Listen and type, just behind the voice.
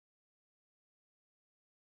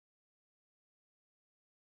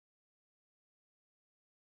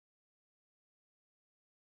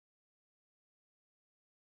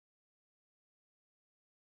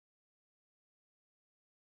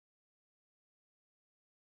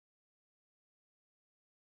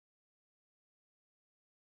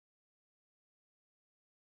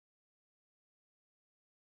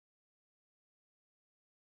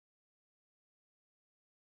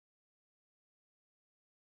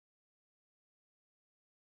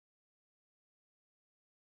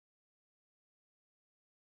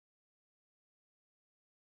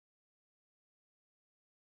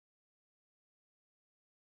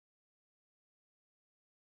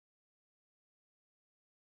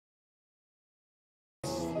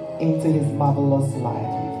into his marvelous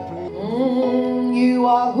light. You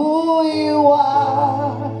are who you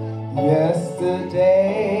are,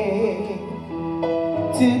 yesterday,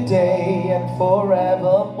 today and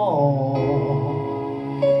forevermore.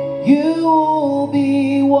 You will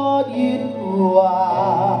be what you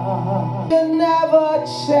are. You never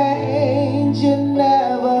change, you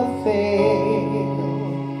never fail.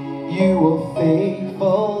 You are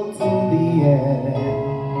faithful to the end.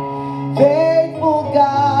 Faithful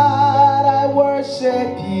God, I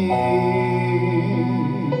worship you.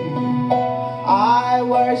 I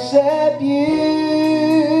worship you.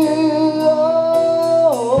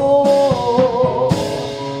 Oh,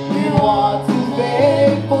 you are too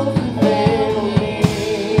faithful to fail me.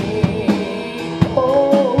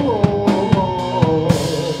 Oh,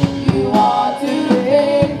 you are too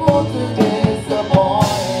faithful to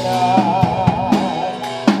disappoint us.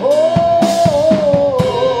 Oh,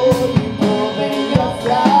 you've proven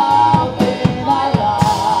yourself in my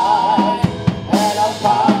life, and I've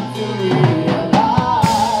come to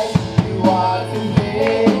realize you are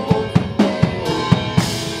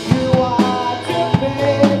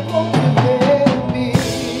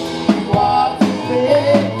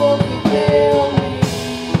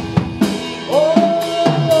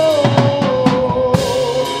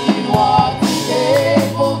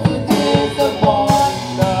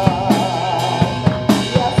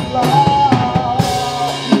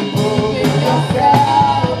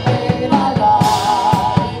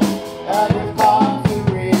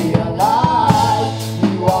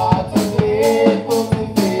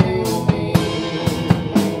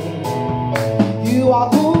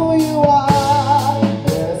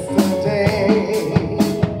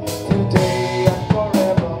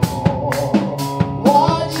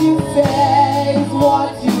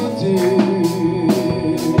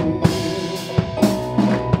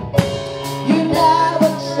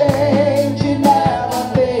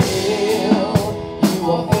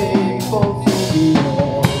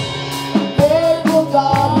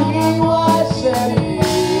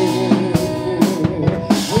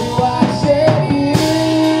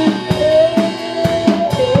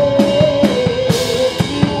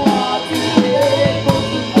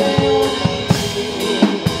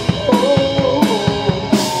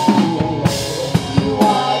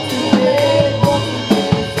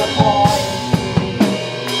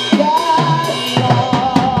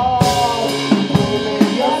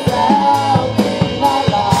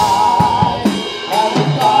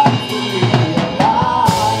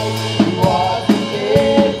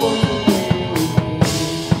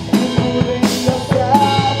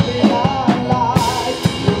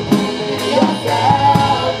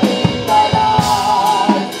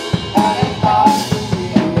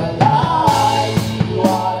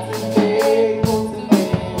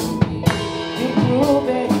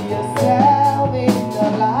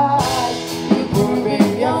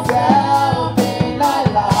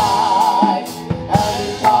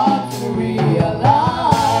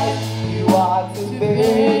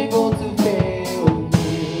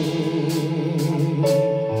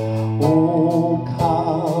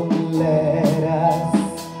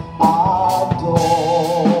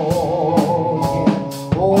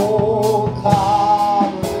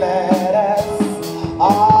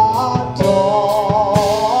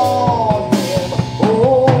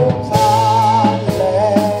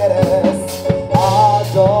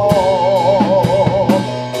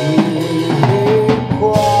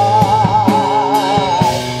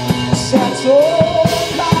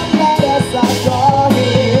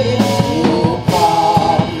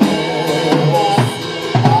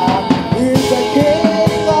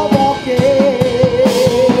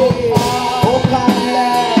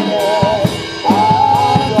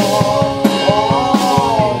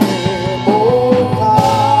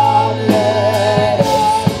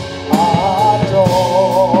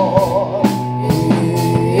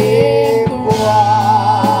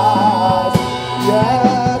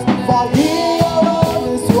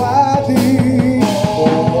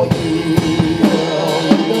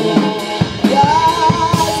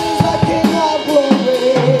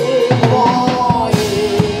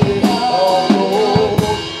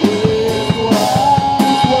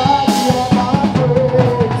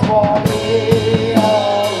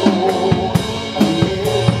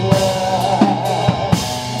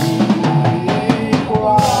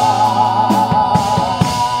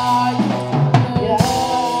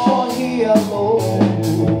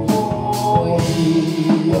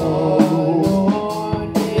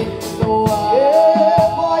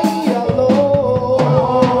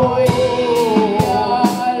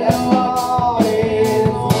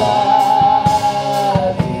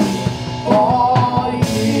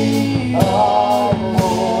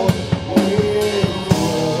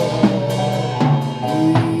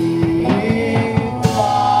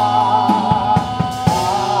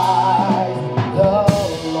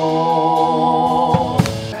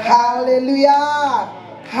Hallelujah.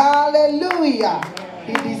 Hallelujah.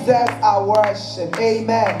 He deserves our worship.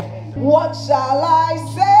 Amen. What shall I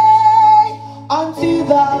say unto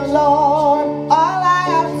the Lord? All I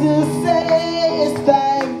have to say is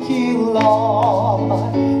thank you,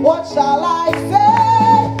 Lord. What shall I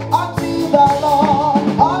say unto the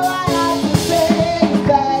Lord? All I have to say is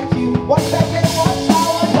thank you. Once again, what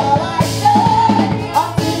shall I say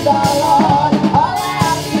unto the Lord? All I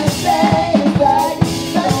have to say is thank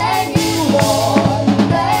you. Thank you, Lord.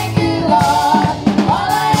 Thank you, Lord.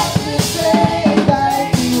 All I have to say is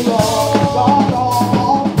thank you, Lord. God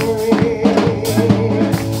all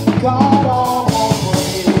praise. God all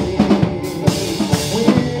praise. We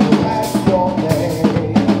bless your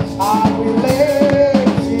name. I will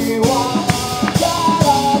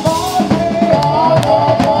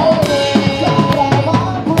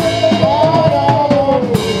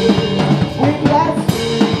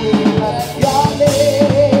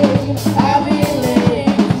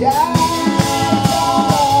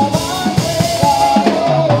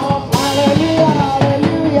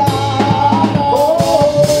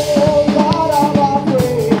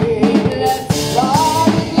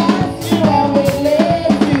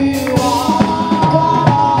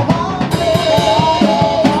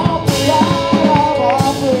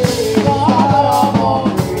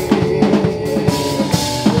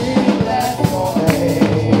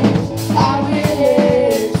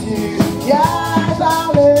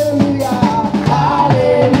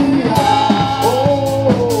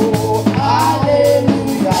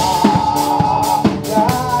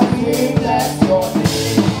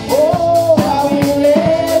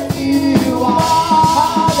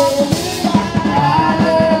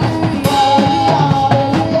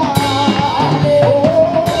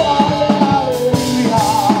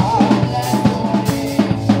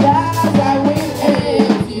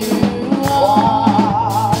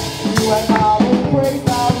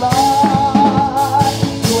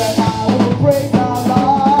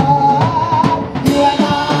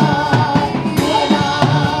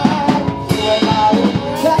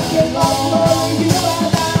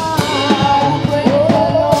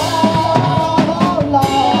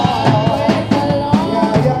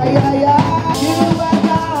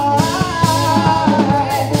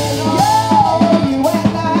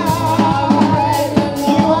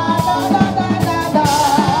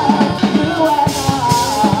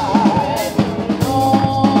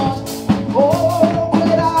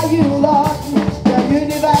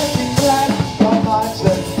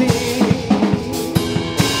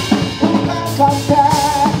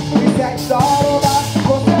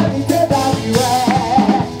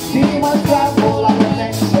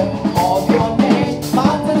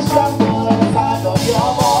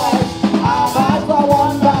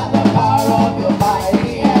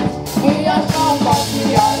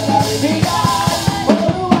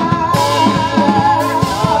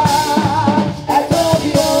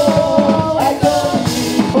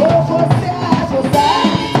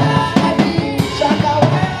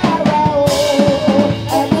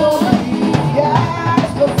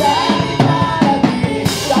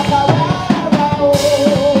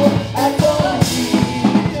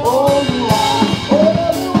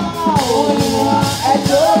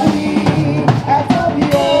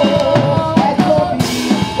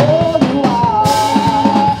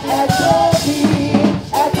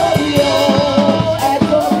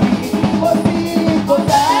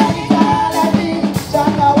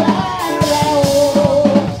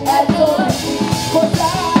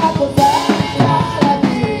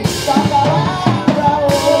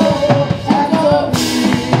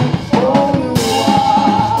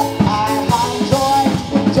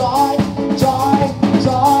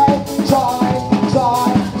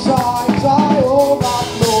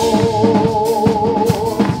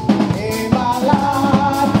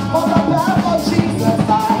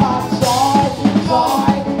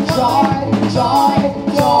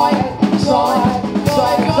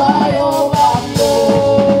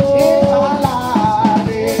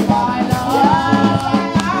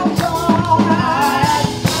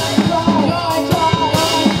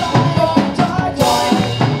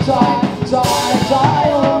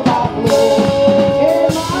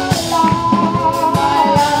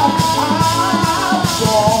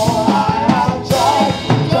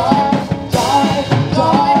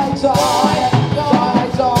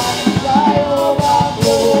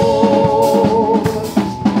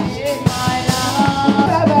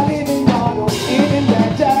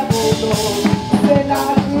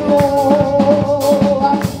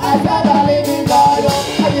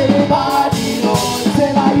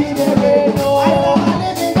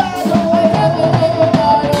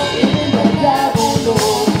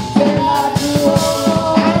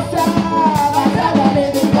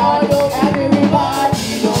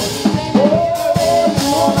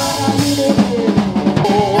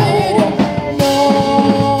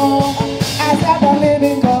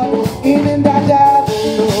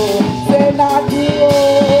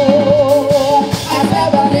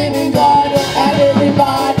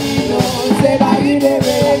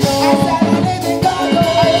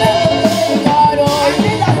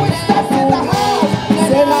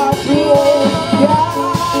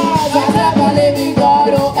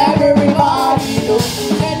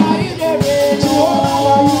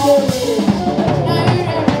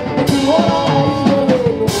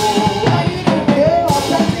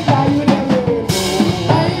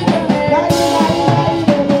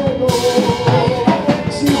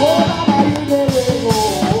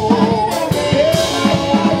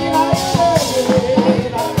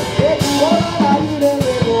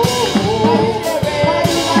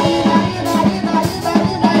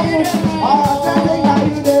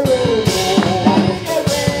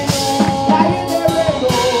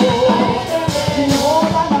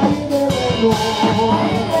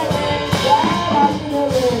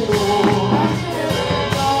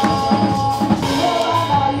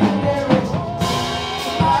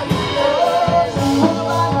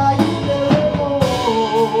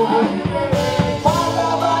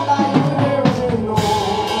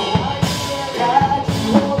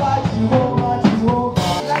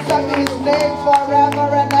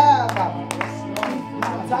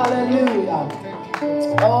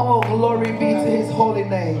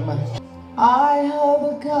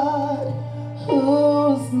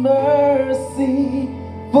whose mercy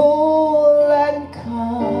full and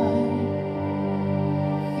kind,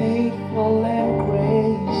 faithful and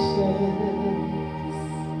gracious.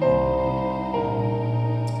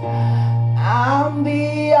 I'm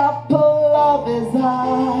the apple of his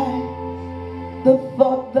eye, the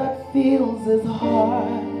thought that fills his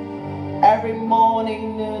heart every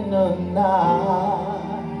morning, noon, and night.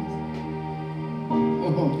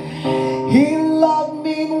 He loved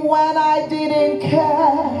me when I didn't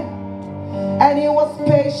care, and he was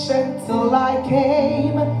patient till I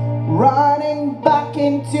came running back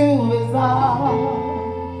into his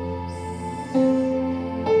arms.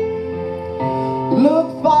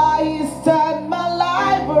 Look far, he's turned my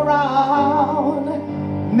life around,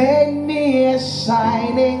 made me a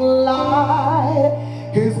shining light,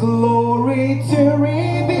 his glory to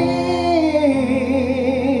reveal.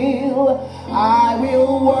 I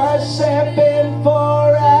will worship him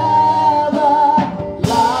forever,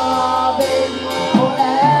 love him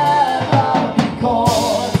forever,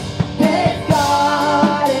 because this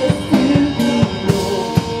God is too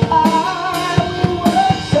good. I will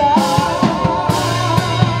worship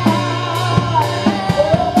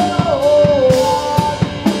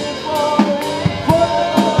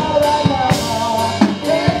forever.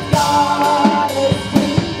 This God is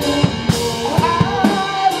too good. I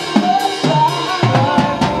will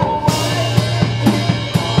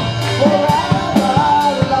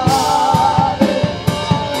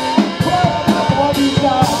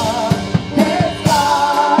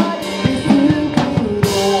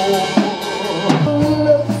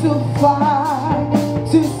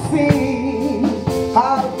to see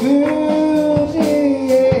how good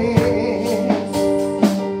he is.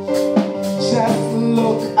 Just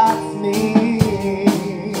look at me.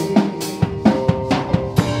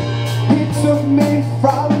 He took me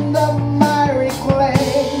from the miry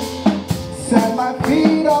clay, set my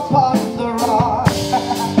feet upon the rock.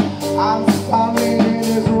 I'm standing in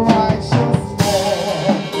his righteousness.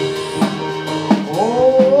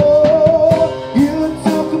 Oh, you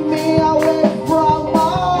took me away from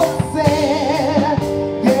all sin,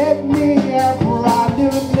 gave me a brand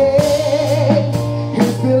new name,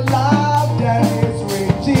 his beloved and his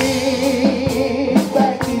redeemed.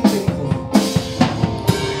 Thank you, Jesus.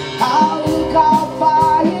 How how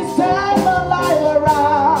far he's turned my life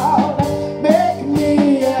around, make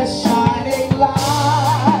me a shining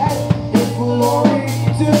light, his glory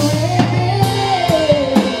to reveal.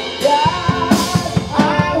 Yeah, I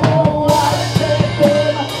will worship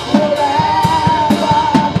him forever,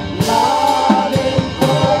 love him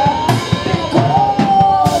forever,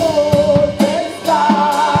 because this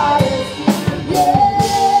God is,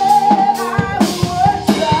 yeah, I will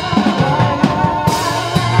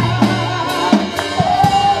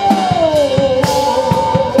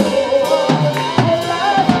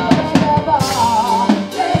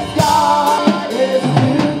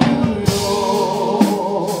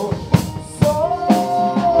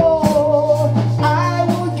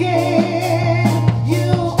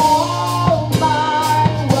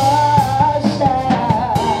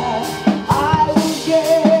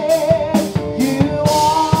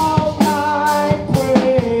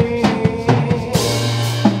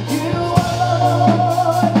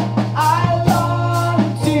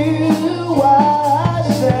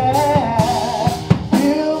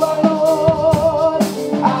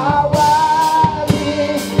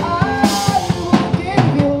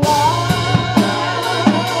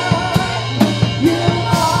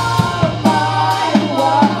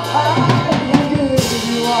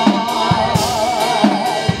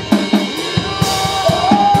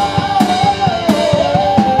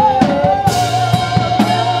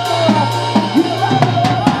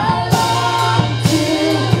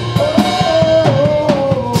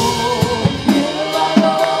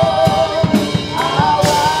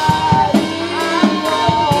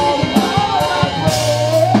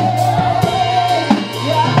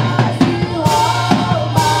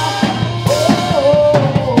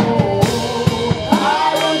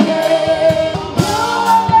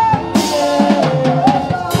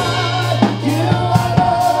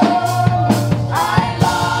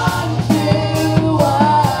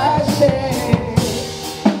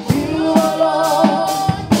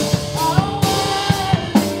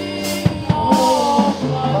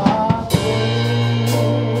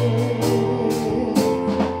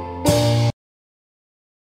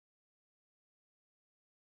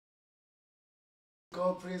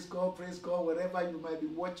praise God, wherever you might be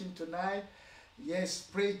watching tonight. Yes,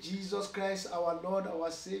 praise Jesus Christ, our Lord, our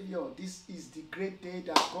Savior. This is the great day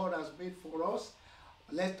that God has made for us.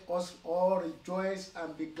 Let us all rejoice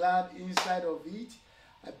and be glad inside of it.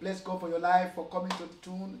 I bless God for your life, for coming to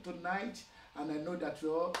tune tonight. And I know that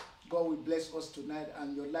your God will bless us tonight,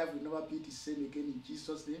 and your life will never be the same again in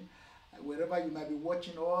Jesus' name. Wherever you might be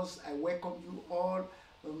watching us, I welcome you all.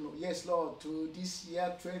 Yes, Lord, to this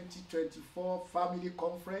year 2024 family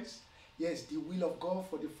conference. Yes, the will of God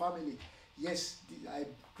for the family. Yes, I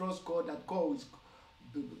trust God that God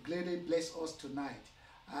will gladly bless us tonight.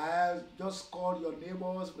 Just call your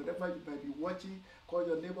neighbors, wherever you might be watching. Call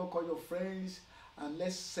your neighbor, call your friends, and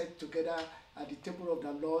let's sit together at the table of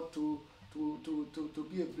the Lord to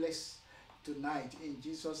be a bless tonight in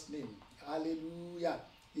Jesus' name. Hallelujah.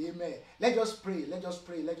 Amen. Let us pray. Let us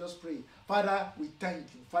pray. Let us pray. Father, we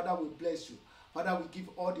thank you. Father, we bless you. Father, we give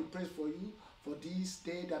all the praise for you for this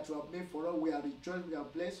day that you have made for us. We are rejoiced. We are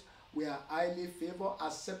blessed. We are highly favored.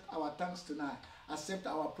 Accept our thanks tonight. Accept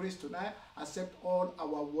our praise tonight. Accept all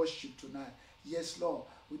our worship tonight. Yes, Lord.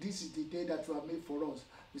 This is the day that you have made for us.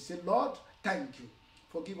 We say, Lord, thank you.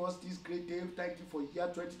 Forgive us this great day. Thank you for year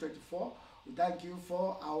 2024. We thank you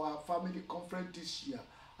for our family conference this year.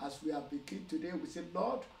 As we are beginning today, we say,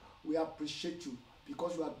 Lord, we appreciate you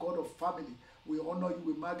because you are God of family. We honor you,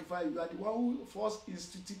 we magnify you. You are the one who first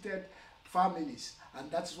instituted families. And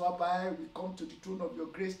that's why we come to the throne of your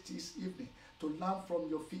grace this evening to learn from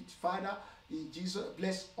your feet. Father, in Jesus,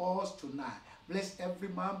 bless us tonight. Bless every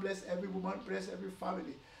man, bless every woman, bless every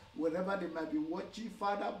family. Wherever they might be watching,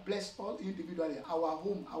 Father, bless us individually. Our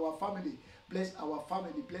home, our family. Bless our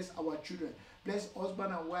family, bless our children. Bless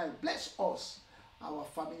husband and wife. Bless us, our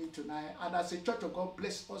family tonight. And as a church of God,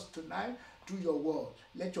 bless us tonight through your word.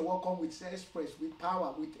 Let your word come with express, with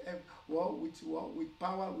power, with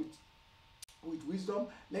power, with wisdom.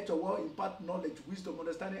 Let your word impart knowledge, wisdom,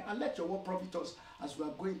 understanding, and let your word profit us as we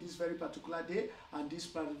are going this very particular day and this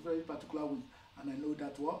very particular week. And I know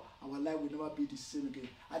that our life will never be the same again.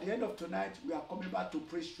 At the end of tonight, we are coming back to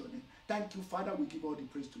praise your name. Thank you, Father. We give all the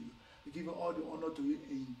praise to you. We give all the honor to you.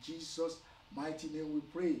 In Jesus' mighty name we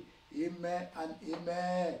pray. Amen and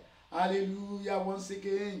amen. Hallelujah once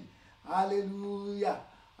again. Hallelujah.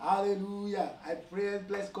 Hallelujah. I pray,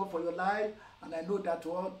 bless God for your life. And I know that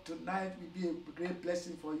tonight will be a great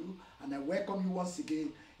blessing for you. And I welcome you once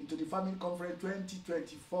again into the Family Conference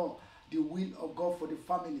 2024. The will of God for the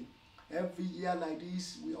family. Every year like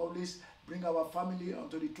this, we always bring our family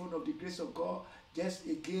onto the throne of the grace of God. Just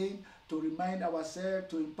again, to remind ourselves,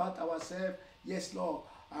 to impart ourselves. Yes, Lord.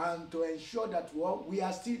 And to ensure that we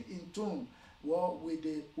are still in tune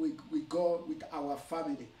with God, with our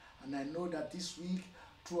family. And I know that this week,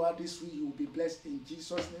 throughout this week, you will be blessed in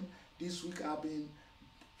Jesus' name. This week I've been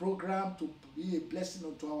programmed to be a blessing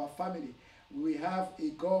unto our family. We have a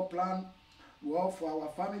God plan for our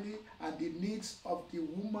family and the needs of the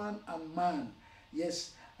woman and man.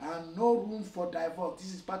 Yes, and no room for divorce.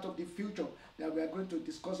 This is part of the future that we are going to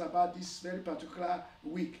discuss about this very particular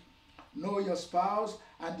week. Know your spouse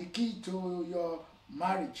and the key to your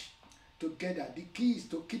marriage together. The key is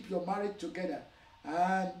to keep your marriage together.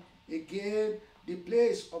 And again, the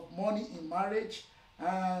place of money in marriage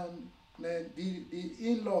and the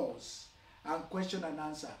in-laws and question and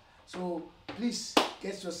answer. So please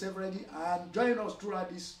get yourself ready and join us throughout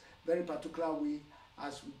this very particular week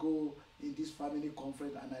as we go in this family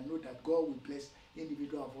conference. And I know that God will bless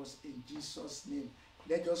individual of us in Jesus' name.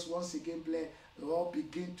 Let us once again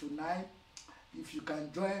begin tonight. If you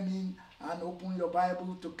can join me and open your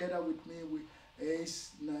Bible together with me,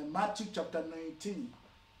 it's Matthew chapter 19.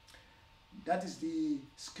 That is the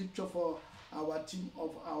scripture for our theme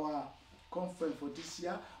of our conference for this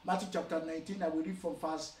year. Matthew chapter 19, I will read from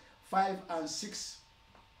verse 5 and 6.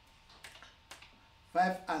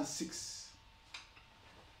 5 and 6.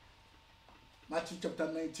 Matthew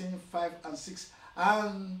chapter 19, 5 and 6.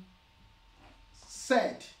 And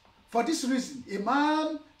said, for this reason, a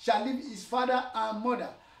man shall leave his father and mother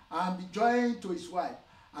and be joined to his wife,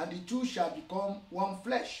 and the two shall become one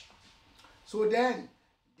flesh. So then,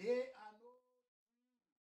 they are no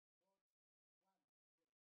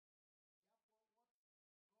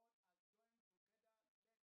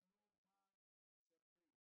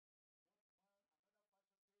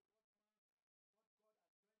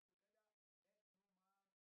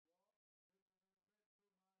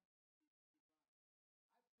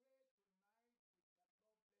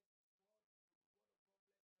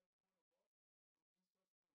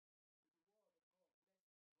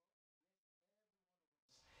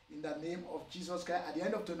in the name of Jesus Christ. At the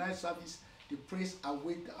end of tonight's service, the praise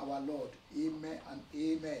await our Lord. Amen and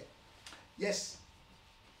amen. Yes.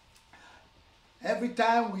 Every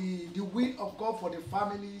time the will of God for the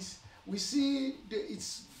families, we see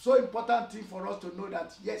it's so important thing for us to know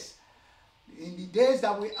that, yes, In the days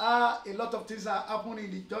that we are, a lot of things are happening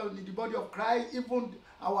in the body of Christ, even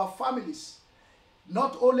our families.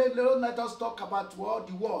 Not only let us talk about the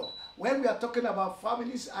world. When we are talking about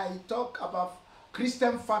families, I talk about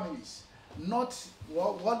Christian families, not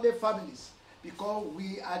worldly families, because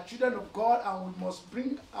we are children of God and we must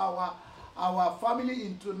bring our family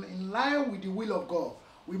in line with the will of God.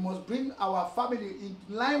 We must bring our family in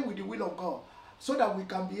line with the will of God, so that we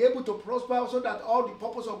can be able to prosper, so that all the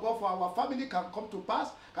purpose of God for our family can come to pass,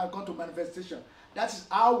 can come to manifestation. That is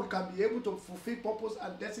how we can be able to fulfill purpose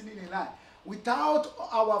and destiny in life. Without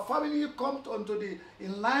our family come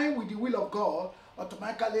in line with the will of God,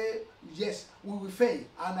 automatically, yes, we will fail.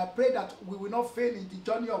 And I pray that we will not fail in the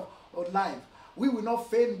journey of life. We will not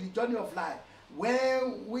fail in the journey of life.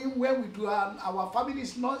 When we do, our family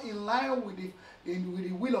is not in line with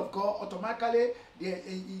the will of God, automatically the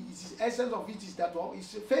essence of it is that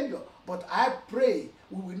it's a failure. But I pray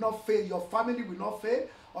we will not fail. Your family will not fail.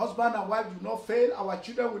 Husband and wife will not fail. Our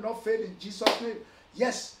children will not fail in Jesus' name.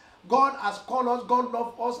 Yes, God has called us. God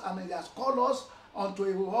loves us, and He has called us unto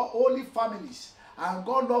a holy families. And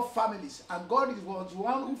God loves families. And God was the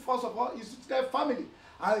one who first of all instituted family.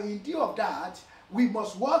 And in view of that, we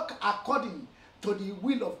must work according to the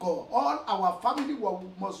will of God. All our family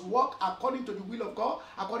must work according to the will of God,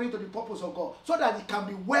 according to the purpose of God, so that it can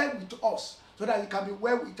be well with us, so that it can be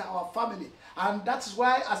well with our family. And that's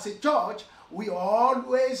why as a church, we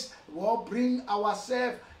always will bring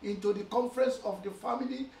ourselves into the conference of the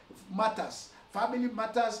family matters. Family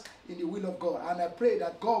matters in the will of God. And I pray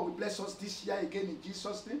that God will bless us this year again in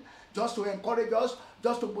Jesus' name, just to encourage us,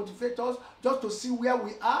 just to motivate us, just to see where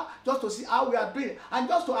we are, just to see how we are doing, and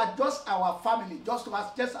just to adjust our family, just to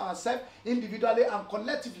adjust ourselves individually and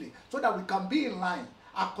collectively, so that we can be in line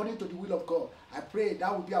according to the will of God. I pray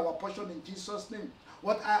that will be our portion in Jesus' name.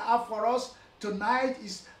 What I have for us tonight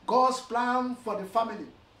is God's plan for the family.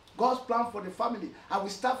 God's plan for the family. I will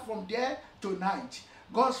start from there tonight.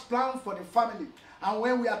 God's plan for the family. And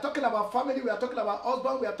when we are talking about family, we are talking about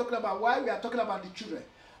husband, we are talking about wife, we are talking about the children.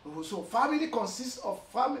 So family consists of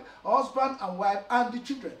family, husband and wife, and the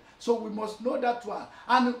children. So we must know that one.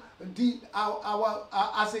 And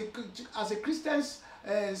as a Christian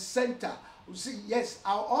center, you see, yes,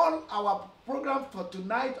 all our program for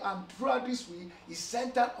tonight and throughout this week is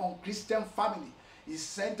centered on Christian family. Is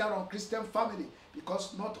centered on Christian family,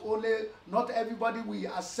 because not everybody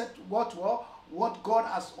will accept what God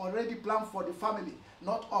has already planned for the family.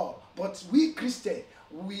 Not all, but we Christians,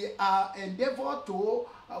 we are endeavored to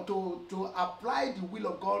apply the will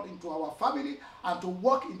of God into our family and to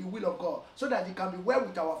work in the will of God, so that it can be well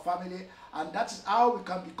with our family, and that is how we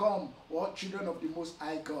can become children of the Most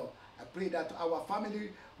High God. I pray that our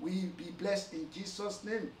family will be blessed in Jesus'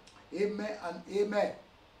 name. Amen and amen.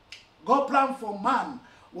 God's plan for man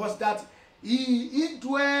was that he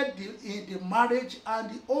dwelled in the marriage and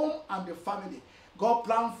the home and the family. God's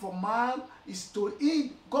plan for man is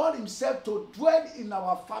God himself to dwell in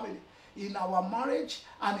our family, in our marriage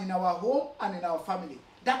and in our home and in our family.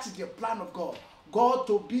 That is the plan of God. God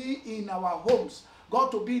to be in our homes, God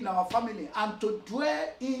to be in our family, and to dwell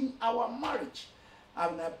in our marriage.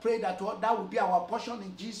 And I pray that that will be our portion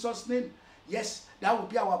in Jesus' name. Yes, that will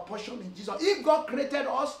be our portion in Jesus. If God created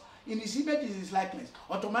us in his image, in his likeness,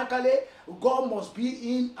 automatically God must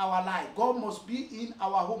be in our life. God must be in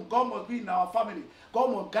our home. God must be in our family.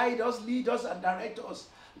 God must guide us, lead us, and direct us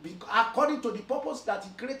according to the purpose that he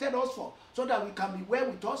created us for, so that we can be well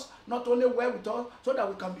with us, not only well with us, so that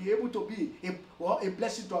we can be able to be a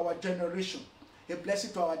blessing to our generation. A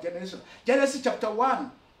blessing to our generation. Genesis chapter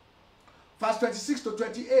 1, verse 26 to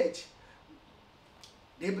 28.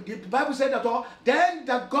 The Bible said that then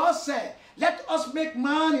that God said, let us make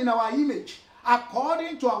man in our image,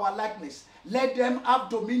 according to our likeness. Let them have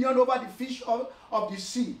dominion over the fish of the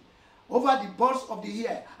sea, over the birds of the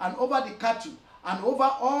air, and over the cattle, and over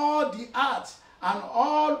all the earth, and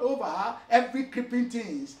all over every creeping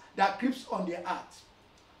thing that creeps on the earth.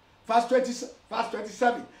 Verse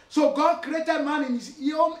 27. So God created man in his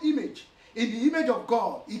own image. In the image of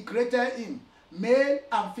God, he created him, male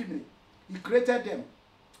and female. He created them.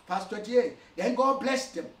 Verse 28. Then God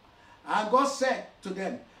blessed them. And God said to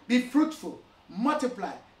them, be fruitful,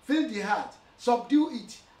 multiply, fill the earth, subdue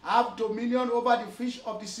it, have dominion over the fish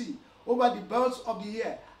of the sea, over the birds of the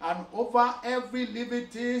air, and over every living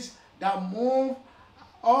thing that move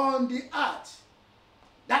on the earth.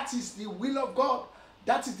 That is the will of God.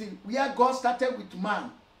 That is where God started with man.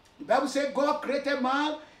 The Bible says God created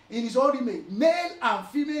man in his own image. Male and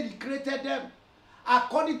female, he created them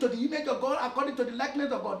according to the image of God, according to the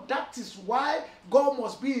likeness of God. That is why God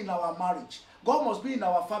must be in our marriage. God must be in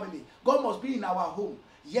our family. God must be in our home.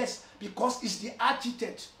 Yes, because it's the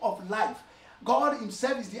architect of life. God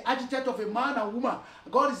himself is the architect of a man and woman.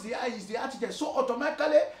 God is the architect. So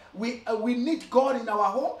automatically, we need God in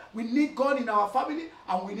our home, we need God in our family,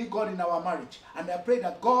 and we need God in our marriage. And I pray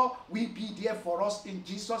that God will be there for us in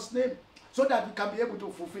Jesus' name, so that we can be able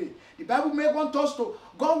to fulfill. The Bible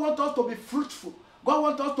God wants us to be fruitful. God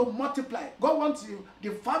wants us to multiply. God wants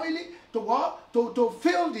the family to what? To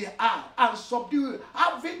fill the earth and subdue,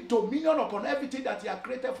 having dominion upon everything that he has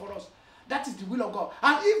created for us. That is the will of God.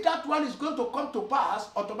 And if that one is going to come to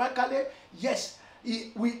pass, automatically, yes,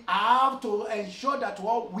 we have to ensure that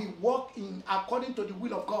we walk in according to the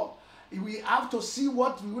will of God. We have to see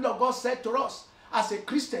what the will of God said to us as a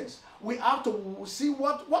Christians. We have to see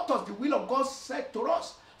what does the will of God said to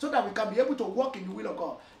us, so that we can be able to walk in the will of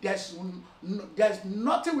God. There's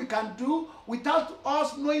nothing we can do without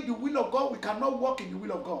us knowing the will of God. We cannot walk in the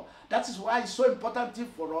will of God. That is why it's so important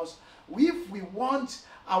for us. If we want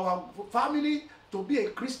our family to be a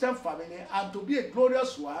Christian family and to be a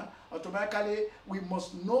glorious one, automatically we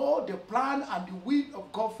must know the plan and the will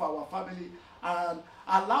of God for our family and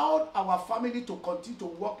allow our family to continue to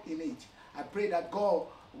walk in it. I pray that God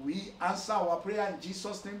we answer our prayer in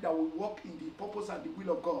Jesus' name, that we walk in the purpose and the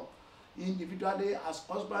will of God, individually as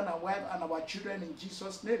husband and wife and our children, in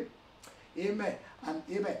Jesus' name. Amen and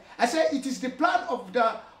amen. I say it is the plan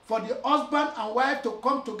for the husband and wife to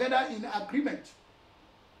come together in agreement,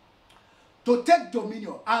 to take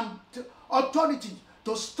dominion and authority,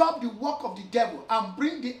 to stop the work of the devil and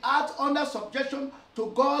bring the earth under subjection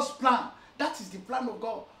to God's plan. That is the plan of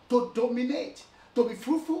God, to dominate, to be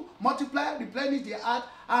fruitful, multiply, replenish the earth,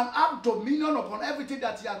 and have dominion upon everything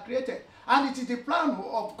that he has created. And it is the plan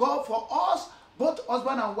of God for us, both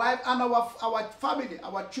husband and wife, and our family,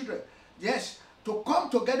 our children, yes, to come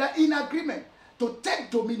together in agreement, to take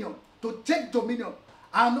dominion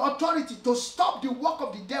and authority, to stop the work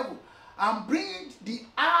of the devil and bring the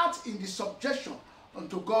earth in the subjection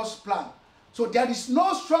unto God's plan. So there is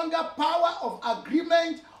no stronger power of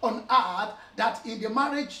agreement on earth that in the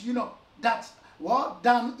marriage,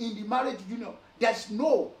 than in the marriage union. There's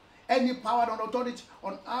no any power and authority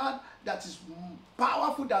on earth that is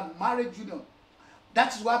powerful than marriage union.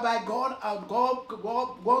 That is why God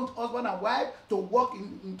wants husband and wife to work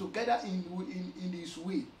together in his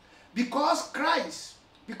will. Because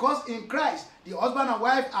in Christ, the husband and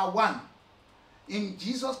wife are one. In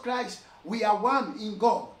Jesus Christ, we are one in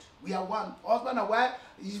God. We are one. Husband and wife,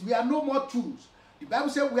 we are no more twos. The Bible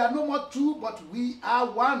says we are no more two, but we are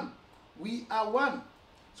one. We are one.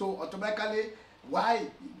 So automatically, why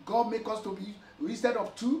God make us to be, instead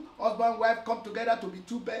of two, husband and wife come together to be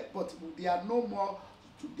two, but they are no more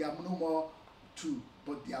two,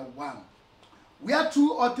 but they are one. We are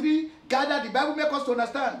 2 or 3 gathered. The Bible makes us to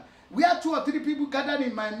understand. We are 2 or 3 people gathered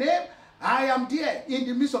in my name. I am there in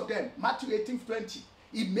the midst of them. Matthew 18:20.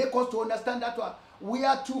 It makes us to understand that we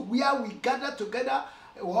are two. We gather together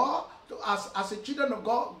as a children of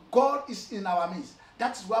God. God is in our midst.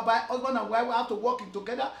 That is why husband and wife have to work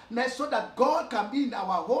together so that God can be in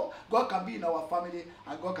our home, God can be in our family,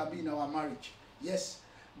 and God can be in our marriage. Yes.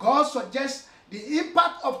 God suggests the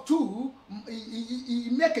impact of two, he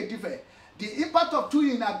make a difference. The impact of two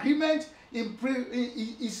in agreement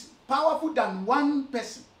is powerful than one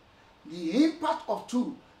person. The impact of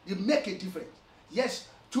two, they make a difference. Yes,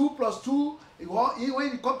 2 plus 2, when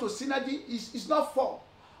it comes to synergy, it's not 4.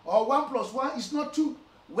 Or 1 plus 1 is not 2.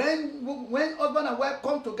 When husband and wife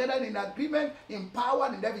come together in agreement, in power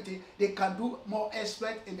and everything, they can do more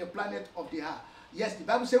exploit in the planet of the earth. Yes, the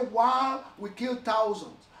Bible says 1 will kill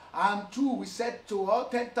thousands, and 2 will set to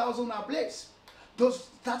 10,000 ablaze.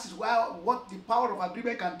 That is what the power of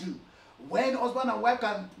agreement can do. When husband and wife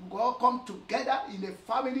can come together in a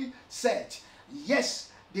family set, yes,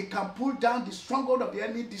 they can pull down the stronghold of the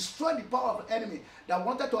enemy, destroy the power of the enemy that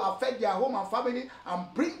wanted to affect their home and family,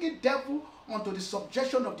 and bring the devil onto the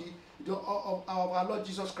subjection of our Lord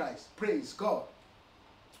Jesus Christ. Praise God.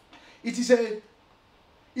 It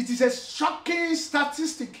is a shocking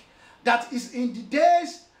statistic that is in the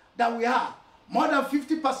days that we are. More than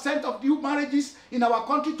 50% of new marriages in our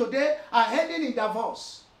country today are ending in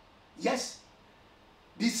divorce. Yes.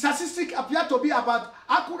 The statistics appear to be about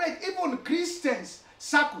accurate, even Christians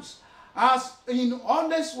circles, as in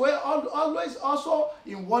always also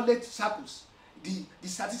in worldly circles. The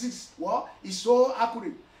statistics is so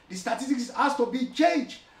accurate. The statistics has to be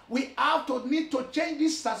changed. We need to change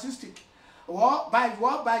this statistic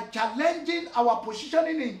by challenging our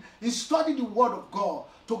positioning in studying the Word of God,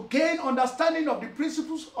 to gain understanding of the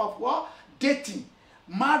principles of dating,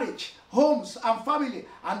 marriage, homes, and family,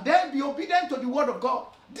 and then be obedient to the Word of God.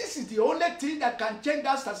 This is the only thing that can change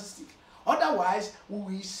that statistic. Otherwise, we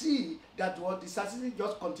will see that what the statistics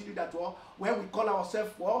just continue that what when we call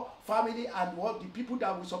ourselves family and what the people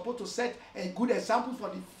that we're supposed to set a good example for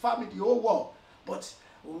the family, the whole world.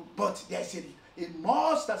 But there's a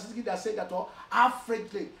more statistic that say that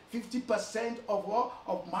averagely 50%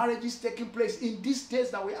 of marriages taking place in these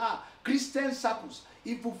days that we are Christian circles,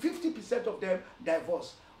 even 50% of them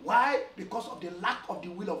divorce. Why? Because of the lack of the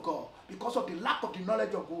will of God, because of the lack of the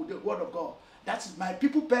knowledge of the word of God. That's my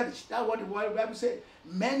people perish. That's what the Bible says.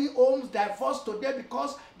 Many homes divorce today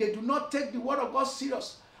because they do not take the word of God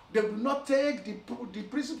serious. They do not take the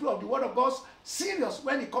principle of the word of God serious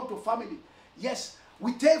when it comes to family. Yes,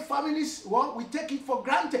 we take families, we take it for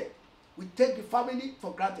granted. We take the family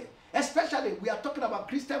for granted. Especially, we are talking about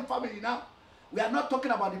Christian family now. We are not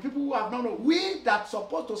talking about the people who have not known. We that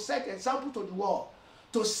supposed to set example to the world,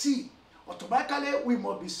 to see. Automatically, we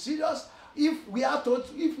must be serious. If we are going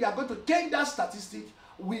to change that statistic,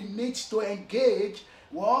 we need to engage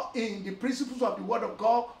in the principles of the word of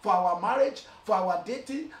God for our marriage, for our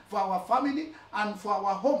dating, for our family, and for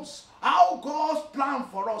our homes. How God's plan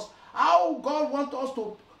for us, how God wants us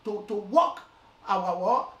to work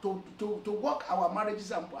our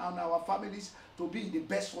marriages and our families to be the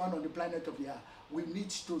best one on the planet of the earth. We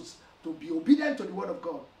need to be obedient to the word of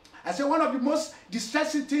God. I say one of the most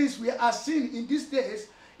distressing things we are seeing in these days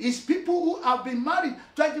is people who have been married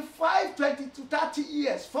 25, 20 to 30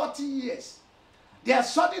 years, 40 years. They are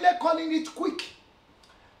suddenly calling it quick.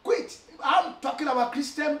 Quit. I'm talking about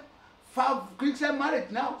Christian marriage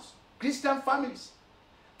now, Christian families.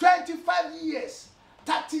 25 years,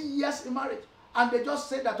 30 years in marriage. And they just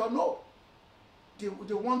say that, oh no,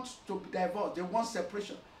 they want to be divorced, they want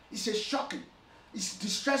separation. It's a shocking, it's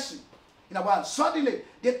distressing. In a while, suddenly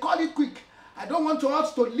they call it quick. I don't want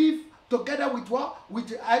us to live together with what?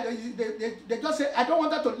 They just say, I don't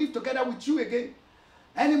want us to live together with you again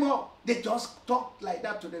anymore. They just talk like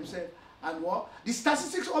that to themselves. And what? The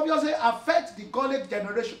statistics obviously affect the godly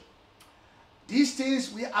generation. These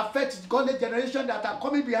things will affect the godly generation that are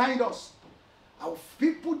coming behind us. Our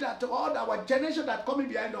people that all our generation that coming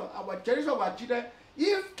behind us, our generation of our children,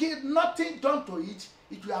 if nothing done to it,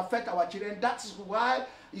 it will affect our children. That is why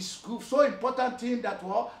it's so important thing that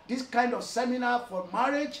this kind of seminar for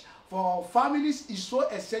marriage, for families is so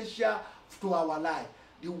essential to our life.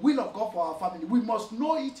 The will of God for our family. We must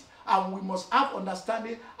know it and we must have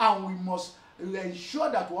understanding and we must ensure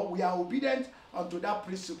that we are obedient unto that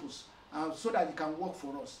principles so that it can work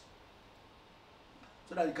for us.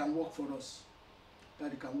 So that it can work for us.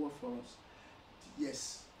 That it can work for us.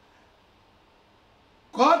 Yes.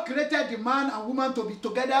 God created the man and woman to be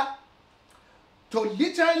together, to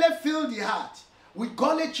literally fill the heart with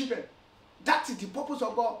godly children. That is the purpose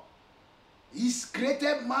of God. He's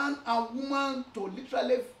created man and woman to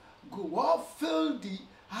literally fill the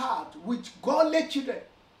heart with godly children.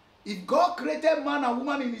 If God created man and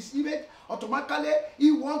woman in his image, automatically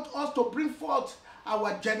he wants us to bring forth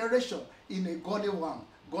our generation in a godly one.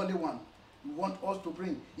 Godly one. He wants us to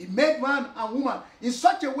bring. He made man and woman in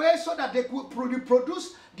such a way so that they could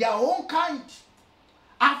reproduce their own kind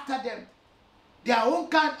after them. Their own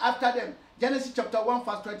kind after them. Genesis chapter 1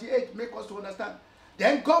 verse 28 make us to understand.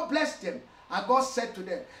 Then God blessed them and God said to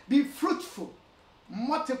them, be fruitful,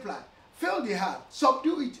 multiply, fill the earth,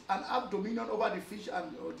 subdue it, and have dominion over the fish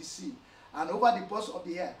and the sea, and over the birds of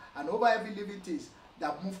the air, and over every living thing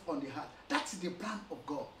that move on the earth. That's the plan of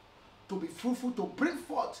God. To be fruitful, to bring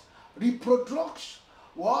forth, reproduce,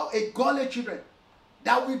 a godly children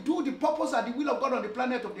that will do the purpose and the will of God on the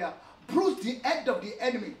planet of the earth, bruise the head of the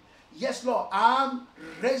enemy. Yes, Lord, and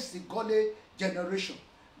raise the godly generation.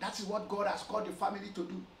 That is what God has called the family to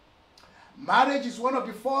do. Marriage is one of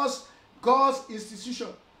the first God's institution.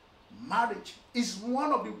 Marriage is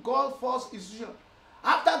one of the God's first institution.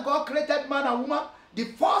 After God created man and woman, the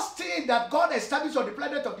first thing that God established on the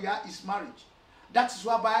planet of the earth is marriage. That is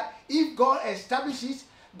whereby if God establishes,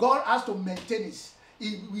 God has to maintain it.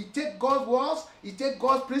 We take God's words, He takes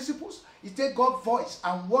God's principles, He takes God's voice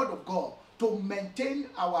and word of God to maintain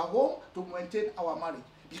our home, to maintain our marriage.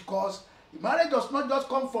 Because marriage does not just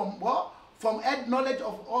come from what? From head knowledge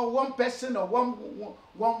of one person or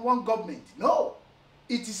one government. No.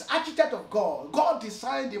 It is architect of God. God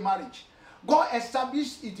designed the marriage. God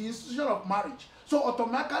established the institution of marriage. So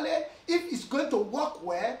automatically, if it's going to work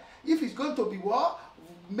well, if it's going to be well,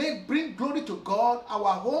 bring glory to God,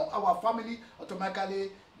 our home, our family, automatically,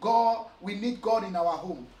 God, we need God in our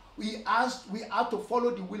home. We have to follow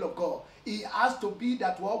the will of God. It has to be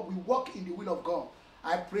that we walk in the will of God.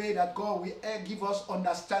 I pray that God will give us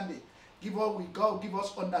understanding. God give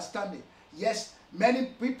us understanding. Yes, many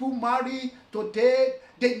people marry today,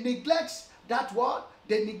 they neglect that word.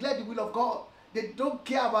 They neglect the will of God. They don't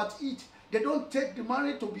care about it. They don't take the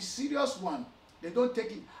marriage to be serious one. They don't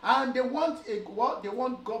take it. And they want what? They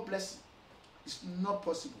want God blessing. It's not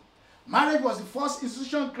possible. Marriage was the first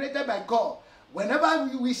institution created by God. Whenever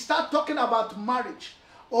we start talking about marriage,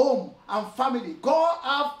 home and family, God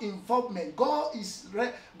have involvement. God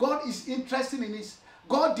is interested in it.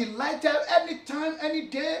 God delighted anytime, any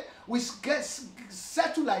day we get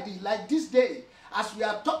settled like this day. As we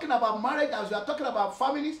are talking about marriage, as we are talking about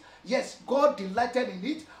families, yes, God delighted in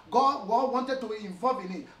it. God wanted to be involved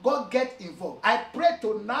in it. God get involved. I pray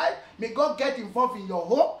tonight, may God get involved in your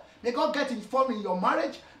home. May God get involved in your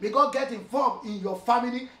marriage. May God get involved in your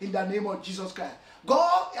family in the name of Jesus Christ.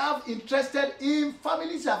 God have interested in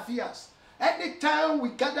families' affairs. Anytime we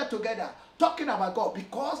gather together, talking about God,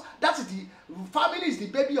 because that is the family is the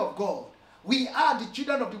baby of God. We are the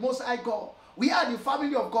children of the Most High God. We are the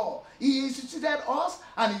family of God. He instituted us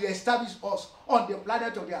and He established us on the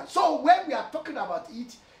planet of the earth. So when we are talking about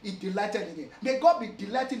it, He delighted in it. May God be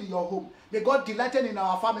delighted in your home. May God delighted in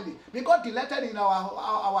our family. May God delighted in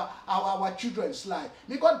our children's life.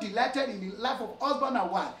 May God delighted in the life of husband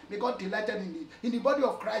and wife. May God delighted in the body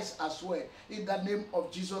of Christ as well. In the name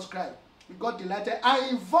of Jesus Christ. May God delighted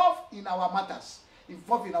and involved in our matters.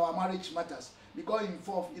 Involved in our marriage matters. May God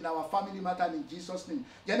involved in our family matter in Jesus' name.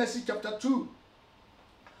 Genesis chapter 2.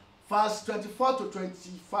 Verse 24 to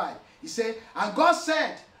 25. He said, and God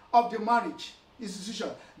said of the marriage institution,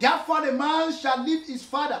 therefore the man shall leave his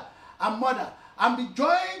father and mother and be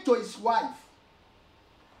joined to his wife.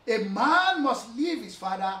 A man must leave his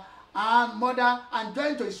father and mother and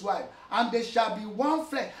join to his wife, and they shall be one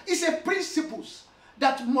flesh. It's a principle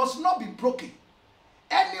that must not be broken.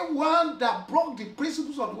 Anyone that broke the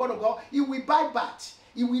principles of the word of God, he will buy back.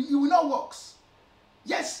 He will not work.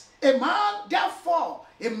 Yes, a man, therefore,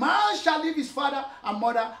 a man shall leave his father and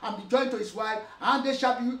mother and be joined to his wife, and they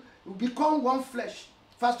shall become one flesh.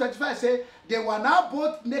 Verse 25 says, they were now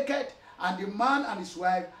both naked, and the man and his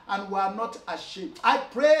wife, and were not ashamed. I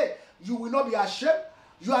pray you will not be ashamed.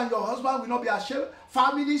 You and your husband will not be ashamed.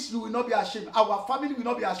 Families, you will not be ashamed. Our family will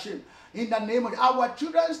not be ashamed. In the name of our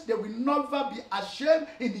children, they will never be ashamed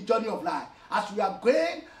in the journey of life. As we are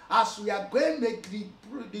going, make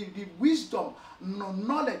the wisdom,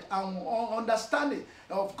 knowledge, and understanding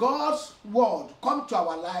of God's word come to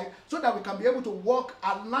our life, so that we can be able to walk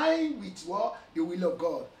aligned with what the will of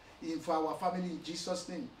God for our family in Jesus'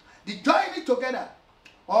 name. The joining together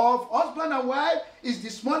of husband and wife is the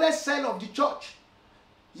smallest cell of the church.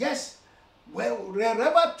 Yes,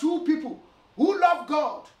 wherever two people who love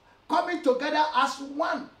God coming together as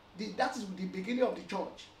one, that is the beginning of the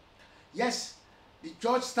church. Yes, the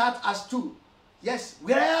church starts as two. Yes,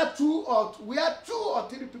 where two or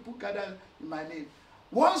three people gather in my name.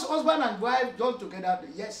 Once husband and wife join together,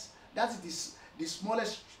 yes, that is the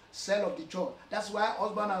smallest cell of the church. That's why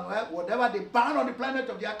husband and wife, whatever they ban on the planet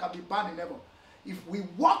of the earth can be banned in heaven. If we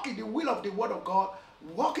walk in the will of the word of God,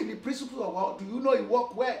 walk in the principles of God, do you know it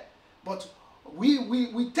work well? But we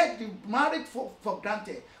take the marriage for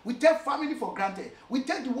granted. We take family for granted. We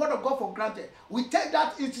take the word of God for granted. We take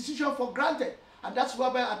that institution for granted. And that's why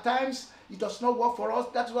at times it does not work for us.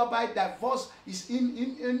 That's why divorce is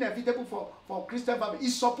inevitable for Christian family.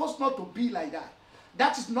 It's supposed not to be like that.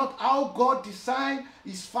 That is not how God designed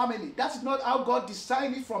his family. That is not how God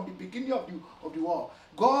designed it from the beginning of the world.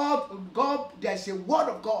 God, there is a word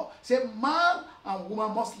of God. Say man and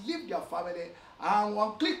woman must leave their family and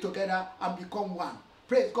one click together and become one.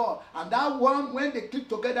 Praise God. And that one, when they click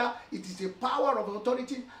together, it is a power of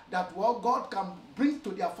authority that what God can bring to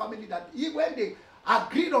their family, that when they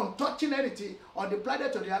agreed on touching anything on the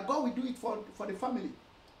planet of the earth, God will do it for the family.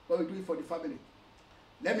 God will do it for the family.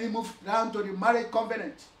 Let me move down to the marriage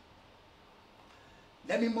covenant.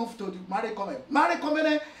 Let me move to the marriage covenant. Marriage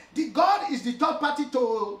covenant, God is the third party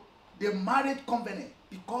to the marriage covenant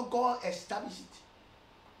because God established it.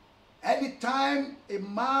 Anytime a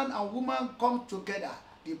man and woman come together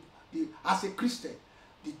as a Christian,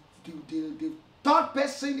 the third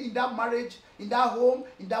person in that marriage, in that home,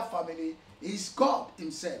 in that family is God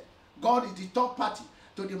himself. God is the third party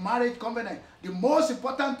to the marriage covenant. The most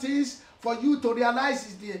important things for you to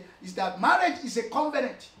realize is that marriage is a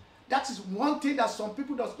covenant. That is one thing that some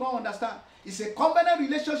people does not understand. It's a covenant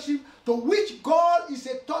relationship to which God is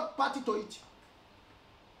a third party to it.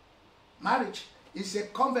 Marriage is a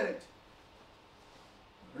covenant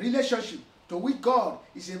relationship to which God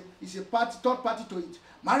is a third party to it.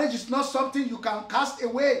 Marriage is not something you can cast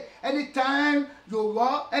away anytime you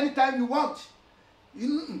want.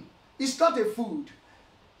 It's not a food.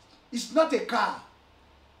 It's not a car.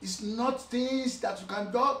 It's not things that you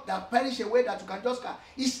can do that perish away that you can just can.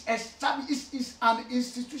 It's established. It's an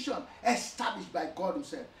institution established by God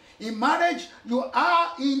Himself. In marriage, you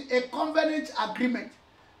are in a covenant agreement.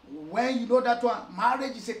 When you know that one,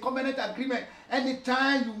 marriage is a covenant agreement.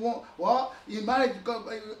 Anytime you want, well, in marriage,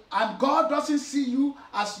 and God doesn't see you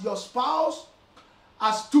as your spouse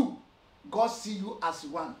as two. God see you as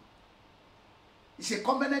one. It's a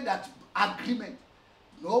covenant that agreement.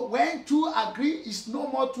 No, when two agree, it's no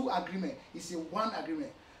more two agreement. It's a one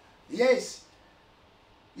agreement. Yes,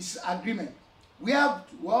 it's agreement. We have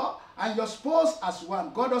and your spouse as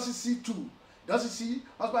one. God doesn't see two. Doesn't see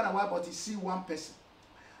husband and wife, but He see one person,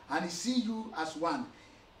 and He see you as one.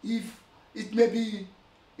 If it may be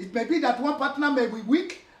that one partner may be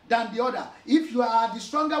weak than the other. If you are the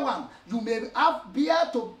stronger one, you may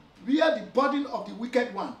bear the burden of the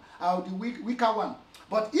wicked one or the weaker one.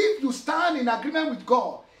 But if you stand in agreement with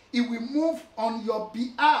God, He will move on your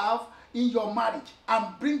behalf in your marriage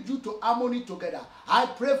and bring you to harmony together. I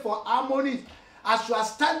pray for harmony as you are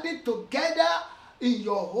standing together in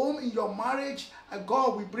your home, in your marriage, and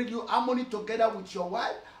God will bring you harmony together with your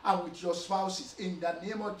wife and with your spouses in the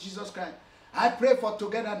name of Jesus Christ. I pray for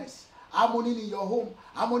togetherness, harmony in your home,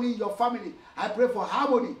 harmony in your family. I pray for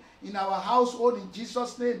harmony in our household in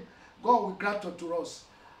Jesus' name. God will grant it to us.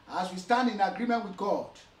 As we stand in agreement with God,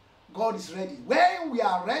 God is ready. When we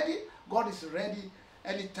are ready, God is ready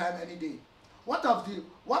anytime, any day. What are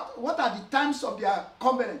the times of their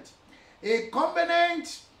covenant? A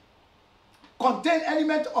covenant contains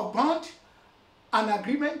element of bond, an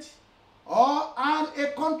agreement, and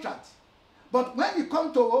a contract. But when you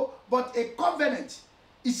come to a covenant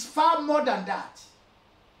is far more than that.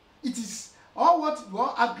 It is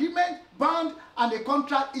agreement, bond, and a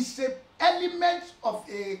contract is a element of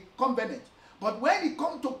a covenant. But when it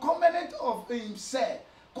comes to covenant of Himself,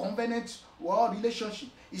 covenant relationship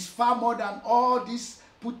is far more than all this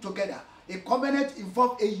put together. A covenant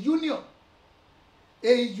involves a union,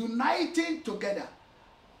 a uniting together,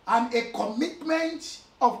 and a commitment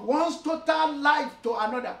of one's total life to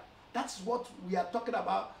another. That's what we are talking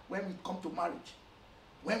about when we come to marriage.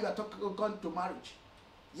 When we are going to marriage,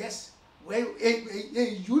 yes, when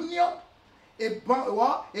a union. A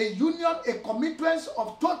union, a commitment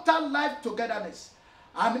of total life togetherness,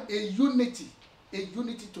 and a unity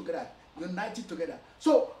together, united together.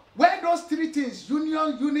 So when those three things,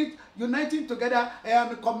 union, uniting together,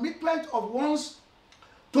 and a commitment of one's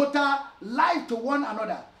total life to one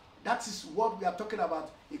another, that is what we are talking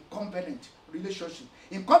about, a covenant relationship.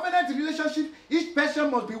 In covenant relationship, each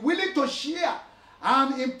person must be willing to share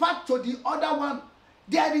and impart to the other one.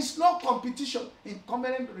 There is no competition in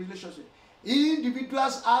covenant relationship.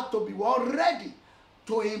 Individuals are to be ready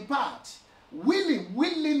to impart,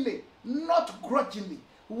 willingly, not grudgingly,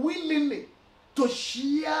 willingly to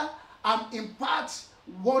share and impart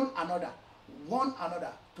one another,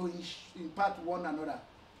 to impart one another.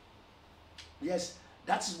 Yes,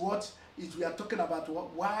 that is what we are talking about.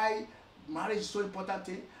 Why marriage is so important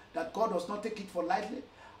thing, that God does not take it for lightly,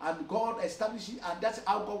 and God established it, and that's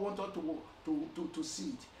how God wants us to see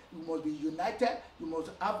it. You must be united, you must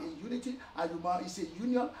have a unity, and it's a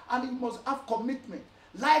union, and you must have commitment,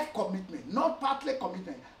 life commitment, not partly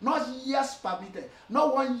commitment, not years permitted,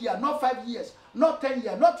 not 1 year, not 5 years, not 10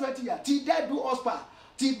 years, not 20 years, till death do us part,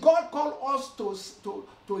 till God call us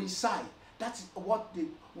to His side. That's what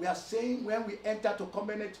we are saying when we enter to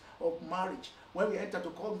covenant of marriage, when we enter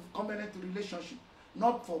to covenant relationship,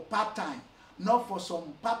 not for part-time, not for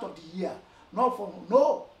some part of the year,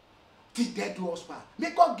 no. Till death do us part. May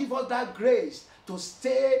God give us that grace to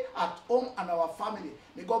stay at home and our family.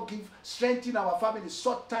 May God strengthen our family.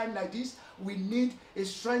 Short time like this, we need a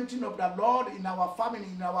strengthening of the Lord in our family,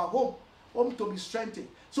 in our home to be strengthened,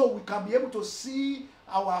 so we can be able to see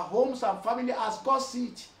our homes and family as God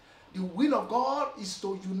sees it. The will of God is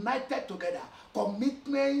to unite together,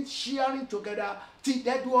 commitment, sharing together, till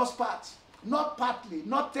death do us part. Not partly,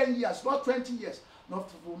 not 10 years, not 20 years, not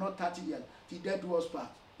 30 years, till death do us part.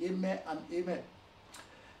 Amen and amen.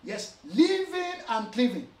 Yes, living and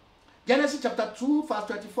cleaving. Genesis chapter 2 verse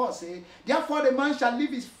 24 says, therefore the man shall leave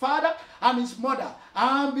his father and his mother,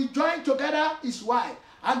 and be joined together his wife,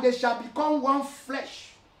 and they shall become one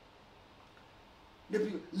flesh.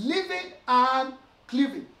 Living and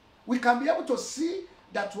cleaving. We can be able to see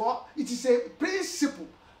that it is a principle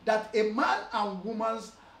that a man and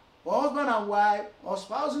woman's, husband and wife, or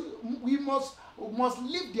spouse, we must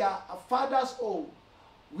leave their father's home.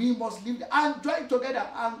 We must live and join together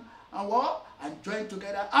and join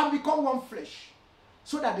together and become one flesh,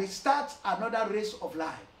 so that they start another race of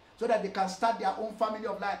life, so that they can start their own family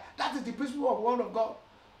of life. That is the principle of the word of God.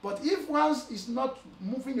 But if one is not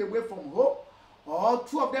moving away from home, or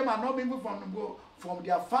two of them are not moving from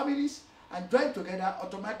their families and join together,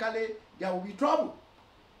 automatically there will be trouble.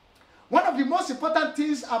 One of the most important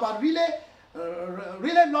things about really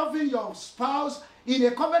loving your spouse in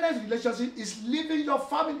a covenant relationship is leaving your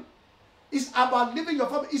family. It's about leaving your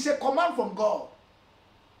family. It's a command from God.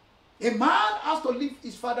 A man has to leave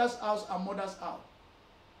his father's house and mother's house.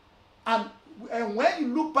 And when you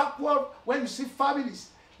look backward, when you see families,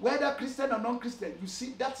 whether Christian or non-Christian, you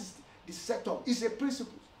see that is the setup. It's a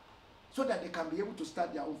principle so that they can be able to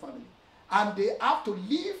start their own family. And they have to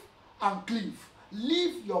live and cleave.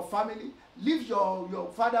 Leave your family, leave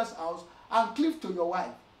your father's house and cleave to your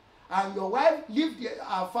wife. And your wife leave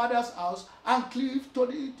her father's house and cleave to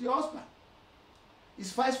the husband.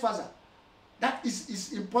 It's vice versa. That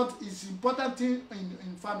is important thing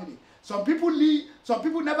in family. Some people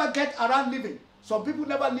never get around living. Some people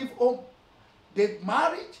never leave home. They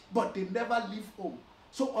married, but they never leave home.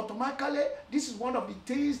 So automatically, this is one of the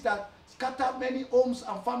things that scatter many homes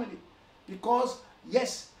and family. Because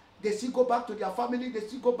yes, they still go back to their family, they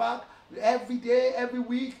still go back every day, every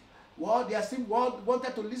week. Well, they are still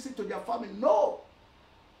wanted to listen to their family. No.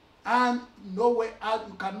 And no way out,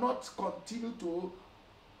 you cannot continue to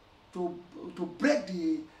break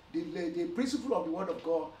the principle of the word of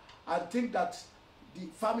God and think that the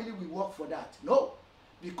family will work for that. No.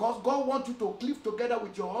 Because God wants you to live together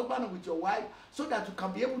with your husband and with your wife so that you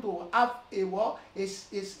can be able to have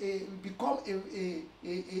become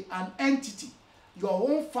an entity. Your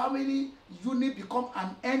own family unit become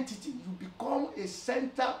an entity. You become a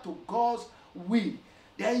center to God's will.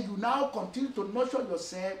 Then you now continue to nurture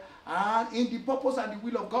yourself and in the purpose and the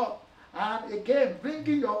will of God. And again,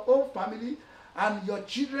 bringing your own family and your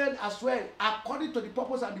children as well according to the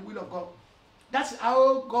purpose and the will of God. That's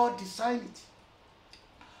how God designed it.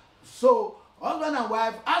 So husband and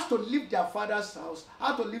wife has to leave their father's house,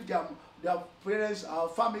 have to leave their parents'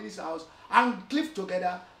 house, family's house, and live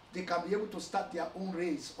together. They can be able to start their own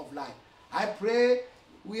race of life. I pray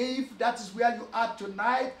if that is where you are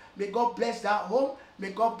tonight, may God bless that home.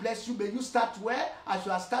 May God bless you. May you start where? As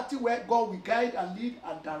you are starting where, God will guide and lead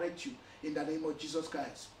and direct you in the name of Jesus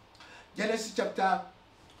Christ. Genesis chapter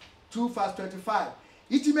 2 verse 25.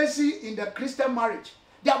 Intimacy in the Christian marriage.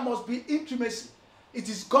 There must be intimacy. It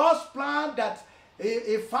is God's plan that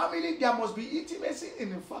a family, there must be intimacy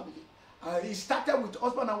in a family. It started with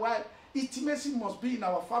husband and wife. Intimacy must be in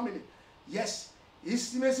our family. Yes,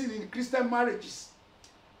 intimacy in Christian marriages.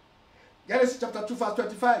 Genesis chapter 2 verse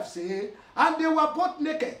 25 say, and they were both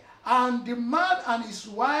naked, and the man and his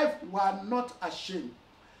wife were not ashamed.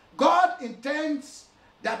 God intends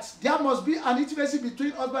that there must be an intimacy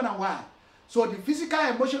between husband and wife. So the physical,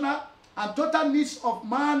 emotional, and total needs of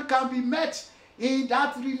man can be met in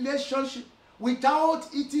that relationship.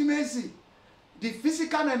 Without intimacy, the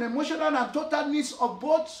physical and emotional and total needs of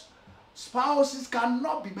both spouses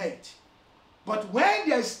cannot be met. But when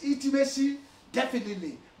there is intimacy,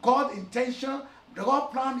 definitely God's intention, the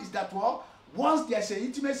God plan is that once there is an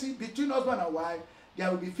intimacy between husband and wife, there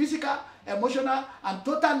will be physical, emotional, and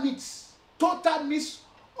total needs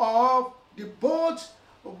of the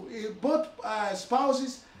both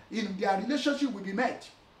spouses in their relationship will be met.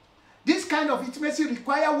 This kind of intimacy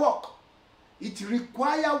requires work. It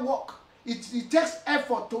requires work. It takes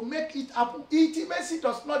effort to make it happen. Intimacy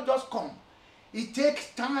does not just come. It takes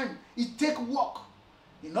time. It takes work.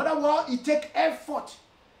 In other words, it takes effort.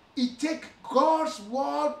 It takes God's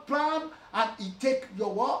word plan, and it takes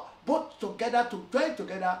your work both together to join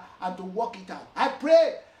together and to work it out. I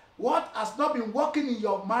pray what has not been working in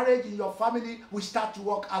your marriage, in your family, will start to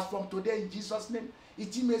work as from today in Jesus' name.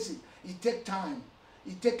 Intimacy. It takes time.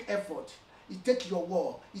 It takes effort. It takes your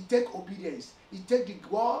word. It takes obedience. It takes the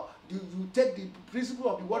word. You take the principle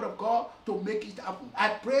of the word of God to make it happen. I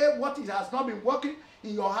pray what it has not been working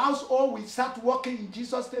in your household will start working in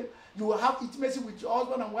Jesus' name. You will have intimacy with your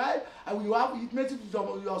husband and wife, and you will have intimacy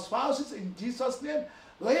with your spouses in Jesus' name.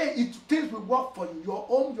 Things will work for you. Your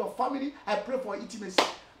home, your family. I pray for intimacy.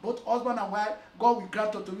 Both husband and wife, God will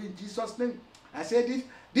grant unto you in Jesus' name. I said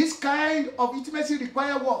this kind of intimacy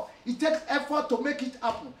requires work. It takes effort to make it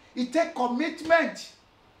happen. It takes commitment.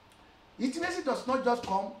 Intimacy does not just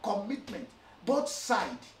come, commitment. Both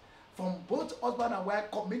sides, from both husband and wife,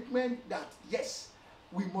 commitment that yes,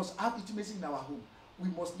 we must have intimacy in our home. We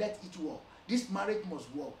must let it work. This marriage must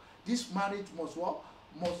work. This marriage must work,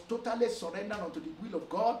 must totally surrender unto the will of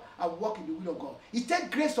God and work in the will of God. It takes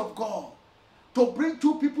grace of God to bring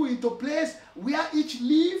two people into place where each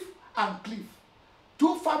live and cleave.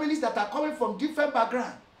 Two families that are coming from different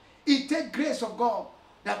backgrounds. It takes grace of God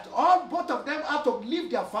that both of them have to leave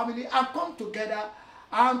their family and come together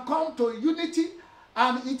and come to unity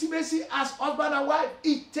and intimacy as husband and wife,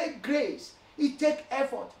 it takes grace, it takes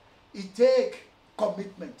effort, it takes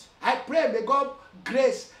commitment. I pray, may God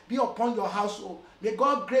grace be upon your household. May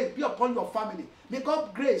God grace be upon your family. May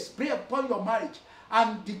God grace be upon your marriage.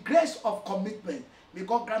 And the grace of commitment, may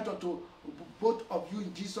God grant unto both of you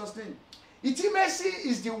in Jesus' name. Intimacy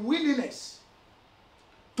is the willingness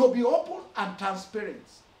to be open and transparent.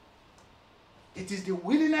 It is the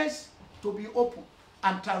willingness to be open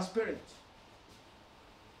and transparent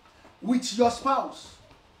with your spouse.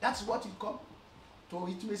 That's what it comes to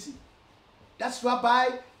intimacy. That's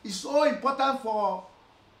why it's so important for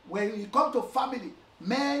when you come to family,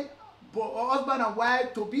 men, husband and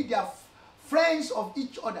wife, to be their friends of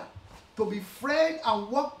each other, to be friends and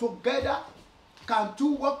work together. Can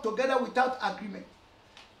two work together without agreement?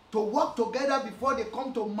 To work together before they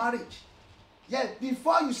come to marriage. Yes,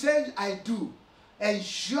 before you say I do,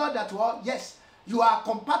 ensure that yes, you are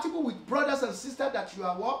compatible with brothers and sisters that you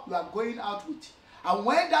are going out with. And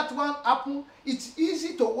when that one happens, it's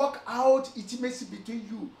easy to work out intimacy between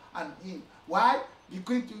you and him. Why?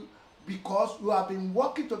 Because you have been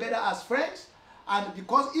working together as friends, and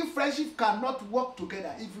because if friendship cannot work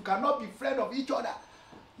together, if you cannot be friends of each other,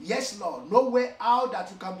 yes, Lord, no way out that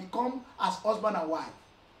you can become as husband and wife.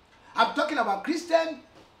 I'm talking about Christian,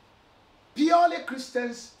 purely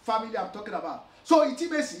Christians family I'm talking about. So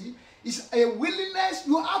intimacy is a willingness.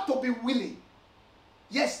 You have to be willing.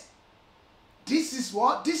 Yes, this is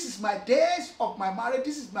what? This is my days of my marriage.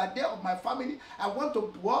 This is my day of my family. I want to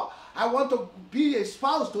what? I want to be a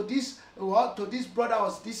spouse to this what? To this brother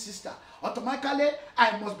or this sister. Automatically,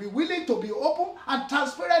 I must be willing to be open and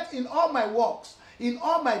transparent in all my works, in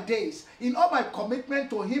all my days, in all my commitment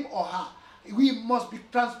to him or her. We must be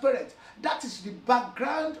transparent. That is the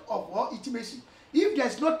background of what? Intimacy. If there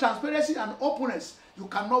is no transparency and openness, you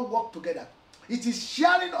cannot work together. It is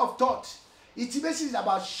sharing of thought. Intimacy is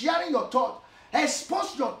about sharing your thought.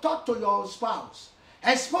 Expose your thought to your spouse.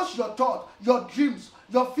 Expose your thought, your dreams,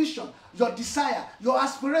 your vision, your desire, your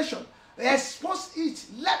aspiration. Expose it.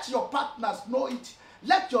 Let your partners know it.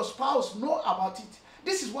 Let your spouse know about it.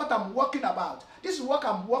 This is what I'm working about. This is what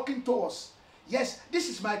I'm working towards. Yes, this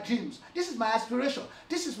is my dreams. This is my aspiration.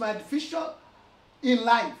 This is my vision in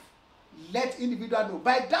life. Let individual know.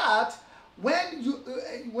 By that, when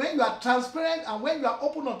you are transparent and when you are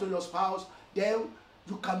open unto your spouse, then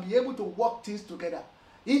you can be able to work things together.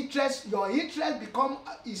 Your interest become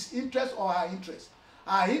his interest or her interest.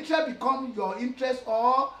 Her interest become your interest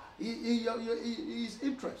or his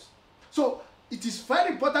interest. So it is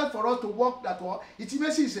very important for us to work that way.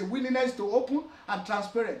 Intimacy is a willingness to open and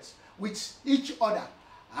transparent with each other.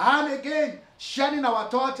 And again, sharing our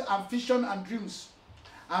thoughts and vision and dreams.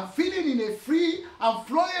 And feeling in a free and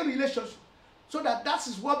flowing relationship. So that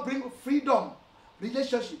is what brings freedom,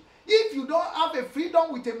 relationship. If you don't have a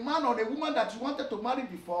freedom with a man or a woman that you wanted to marry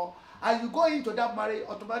before, and you go into that marriage,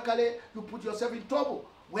 automatically you put yourself in trouble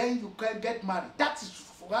when you can get married. That is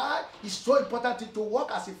why it's so important to work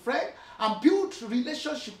as a friend and build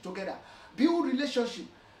relationship together. Build relationship.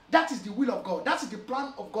 That is the will of God. That is the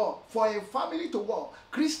plan of God. For a family to work,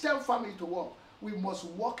 Christian family to work, we must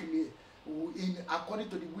work in according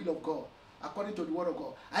to the will of God, according to the word of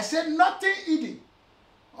God. I said nothing hidden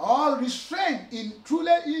or restrained in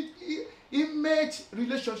truly intimate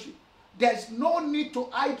relationship. There's no need to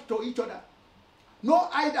hide to each other. No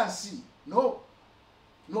hide and see. No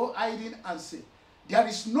hiding and see. There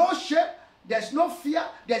is no shame. There's no fear.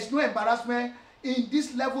 There's no embarrassment in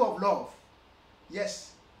this level of love.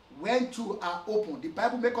 Yes, when two are open. The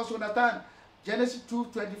Bible makes us understand. Genesis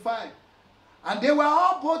 2:25. And they were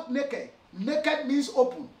all both naked. Naked means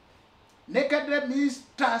open. Naked means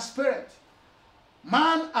transparent.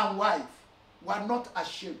 Man and wife were not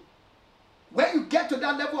ashamed. When you get to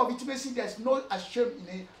that level of intimacy, there's no shame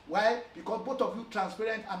in it. Why? Because both of you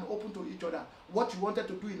transparent and open to each other. What you wanted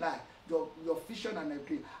to do in life, your vision and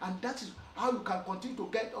everything. And that is how you can continue to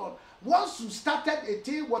get on. Once you started a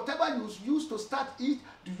thing, whatever you used to start it,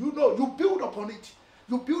 do you know, you build upon it.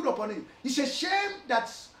 You build upon it. It's a shame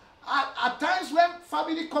that at times when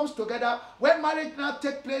family comes together, when marriage now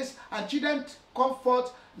takes place and children come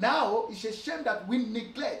forth, now it's a shame that we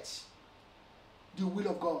neglect the will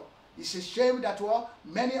of God. It's a shame that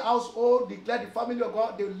many households neglect the family of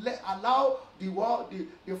God. They allow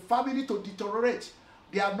the family to deteriorate.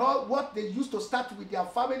 They are not what they used to start with their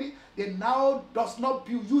family. They now does not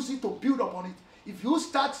use it to build upon it. If you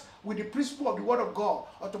start with the principle of the word of God,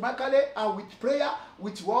 automatically and with prayer,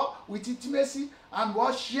 with intimacy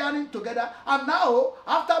and sharing together, and now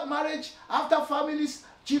after marriage, after families,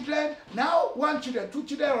 children, now 1 children, 2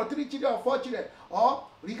 children, or 3 children, or 4 children, or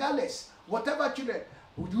regardless, whatever children,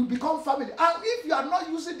 You become family. And if you are not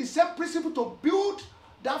using the same principle to build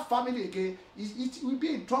that family again, it will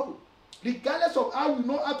be in trouble. Regardless of how you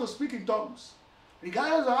know how to speak in tongues,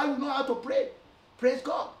 regardless of how you know how to pray, praise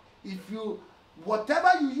God. If you,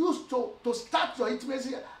 whatever you use to start your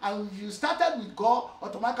intimacy, and you started with God,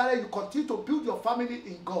 automatically you continue to build your family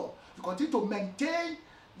in God. You continue to maintain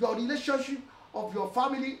your relationship of your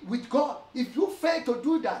family with God. If you fail to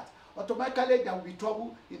do that, automatically there will be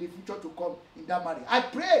trouble in the future to come in that marriage. I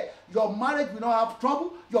pray your marriage will not have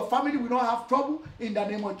trouble, your family will not have trouble in the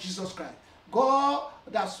name of Jesus Christ. God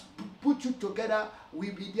that's put you together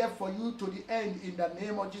will be there for you to the end in the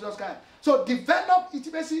name of Jesus Christ. So develop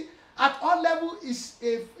intimacy at all levels. Is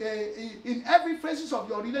in every phases of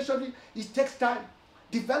your relationship. It takes time.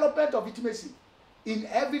 Development of intimacy in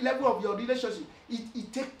every level of your relationship,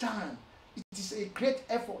 it takes time. It is a great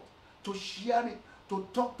effort to share it, to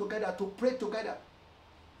talk together, to pray together.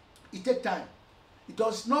 It takes time. It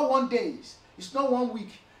does not 1 day. It's not 1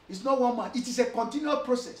 week. It's not 1 month. It is a continual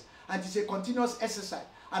process, and it's a continuous exercise.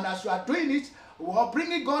 And as you are doing it,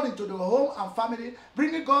 bringing God into the home and family,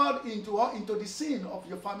 bringing God into the scene of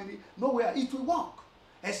your family, nowhere it will work.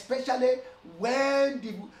 Especially when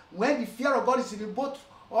the fear of God is in both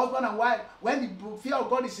husband and wife, when the fear of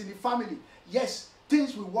God is in the family. Yes,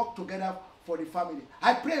 things will work together for the family.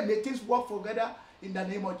 I pray may things work together in the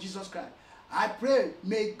name of Jesus Christ. I pray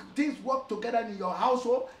may things work together in your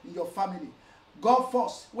household, in your family. God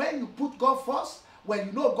first. When you put God first, when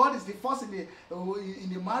you know God is the first in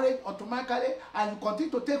the marriage, automatically, and you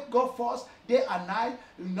continue to take God first day and night.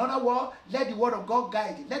 In other words, let the word of God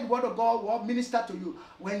guide you. Let the word of God minister to you.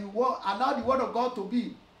 When you allow the word of God to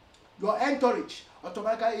be your entourage,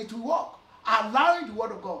 automatically it will work. Allowing the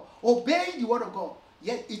word of God, obeying the word of God,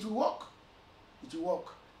 yet it will work. It will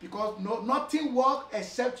work. Because nothing works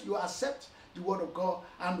except you accept the word of God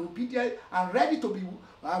and obedient and ready to be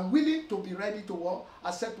and willing to be ready to work,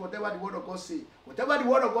 accept whatever the word of God say. Whatever the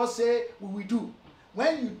word of God say, we will do.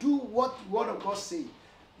 When you do what the word of God say,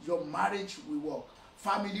 your marriage will work,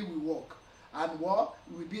 family will work, and what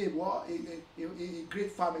will be a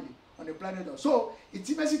great family on the planet Earth. So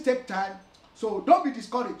intimacy takes time. So don't be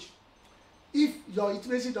discouraged if your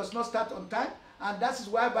intimacy does not start on time, and that is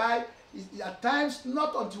whereby at times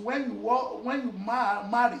not until when you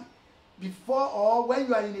marry, before, or when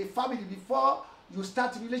you are in a family, before you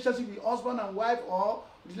start a relationship with husband and wife or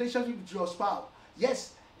relationship with your spouse.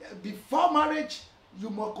 Yes, before marriage, you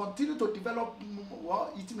must continue to develop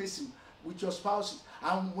intimacy with your spouses.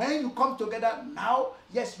 And when you come together now,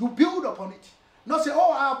 yes, you build upon it. Not say,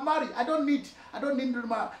 oh, I am married, I don't need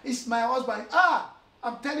it's my husband.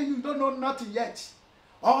 I'm telling you, you don't know nothing yet.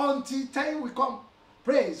 Until time will come.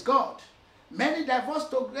 Praise God. Many divorced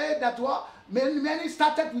today that were many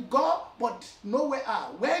started with God, but nowhere are.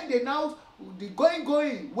 When the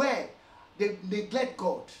going where they neglect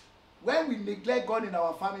God. When we neglect God in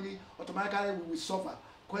our family, automatically we will suffer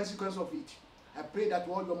consequence of it. I pray that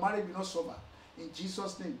your marriage will not suffer. In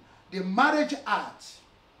Jesus' name. The marriage act,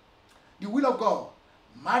 the will of God,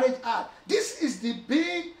 marriage act. This is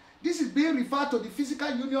being referred to the physical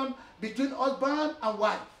union between husband and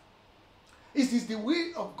wife. It is the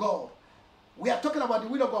will of God. We are talking about the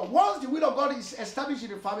will of God. Once the will of God is established in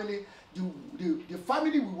the family, the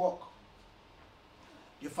family will work.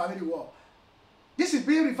 The family will work. This is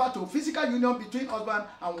being referred to physical union between husband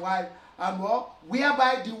and wife, and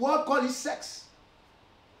whereby the world calls it sex.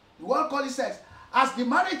 The world calls it sex. As the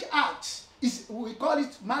marriage act we call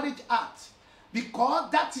it marriage act,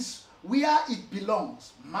 because that is where it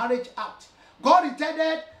belongs. Marriage act. God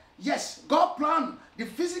intended, yes, God planned the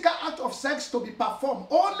physical act of sex to be performed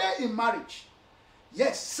only in marriage.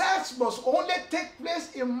 Yes, sex must only take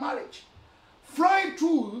place in marriage, flowing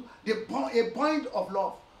through a bond of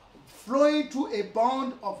love. Flowing through a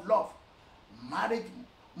bond of love. Marriage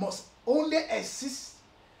must only exist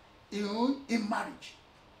in marriage.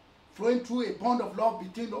 Flowing through a bond of love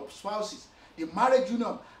between the spouses. The marriage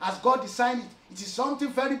union, as God designed it, it is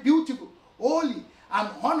something very beautiful, holy, and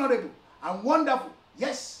honorable, and wonderful.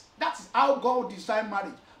 Yes, that is how God designed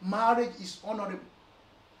marriage. Marriage is honorable.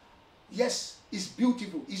 Yes, it's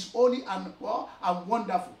beautiful, it's holy, and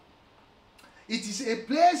wonderful. It is a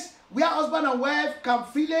place where husband and wife can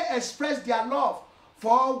freely express their love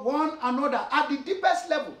for one another at the deepest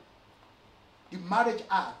level. The marriage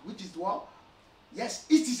act, which is what? Yes,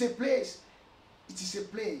 it is a place. It is a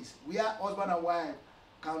place where husband and wife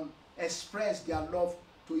can express their love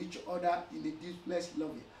to each other in the deepest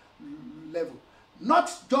level.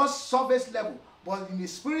 Not just surface level, but in the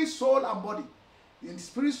spirit, soul, and body. In the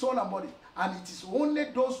spirit, soul, and body. And it is only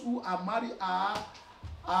those who are married are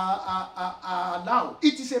allowed.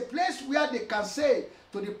 It is a place where they can say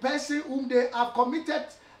to the person whom they have committed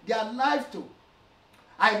their life to.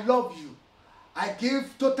 I love you. I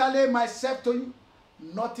give totally myself to you.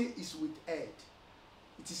 Nothing is withheld.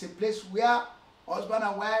 It is a place where husband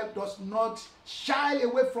and wife does not shy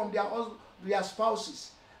away from their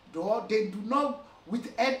spouses. Though they do not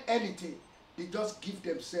withhold anything. They just give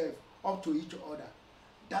themselves up to each other.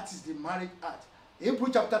 That is the marriage act.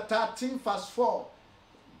 Hebrews chapter 13 verse 4.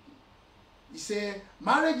 He said,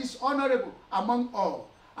 marriage is honorable among all,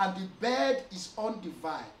 and the bed is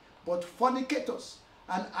undefiled. But fornicators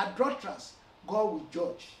and adulterers, God will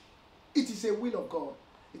judge. It is a will of God.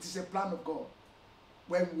 It is a plan of God.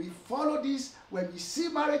 When we follow this, when we see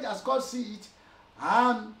marriage as God sees it,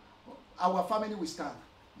 and our family will stand.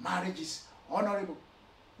 Marriage is honorable.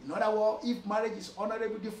 In other words, if marriage is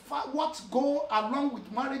honorable, what go along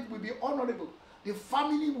with marriage will be honorable. The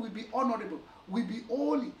family will be honorable, will be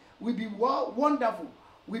holy, will be wonderful,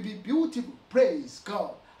 will be beautiful. Praise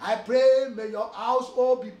God. I pray, may your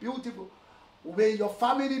household be beautiful. May your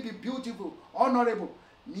family be beautiful, honorable.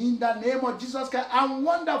 In the name of Jesus Christ, and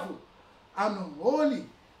wonderful and holy.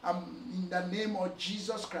 In the name of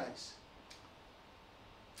Jesus Christ.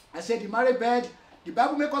 I said the marriage bed, the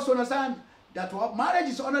Bible makes us understand that marriage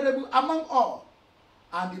is honorable among all,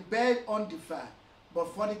 and the bed undefiled.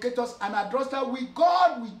 But fornicators and adulterers,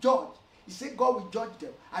 God will judge. He said God will judge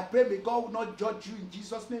them. I pray may God will not judge you in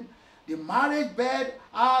Jesus' name. The marriage bed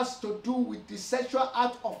has to do with the sexual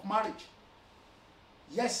act of marriage.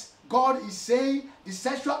 Yes, God is saying the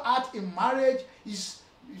sexual act in marriage is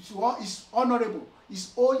honorable,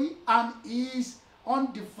 is holy, and is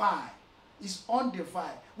undefiled. Is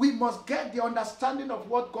undefiled. We must get the understanding of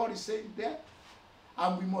what God is saying there.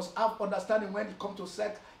 And we must have understanding when it comes to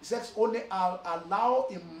sex. Sex only allowed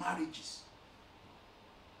in marriages.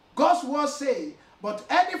 God's word says, but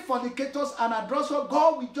any fornicators and adulterers,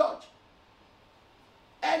 God will judge.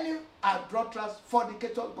 Any adulterers,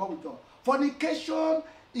 fornicators, God will judge. Fornication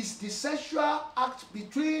is the sexual act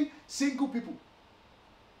between single people.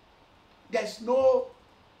 There's no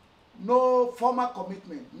formal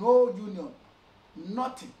commitment, no union,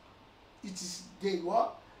 nothing. It is the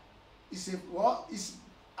what? It's a what? It's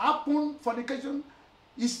happen. Fornication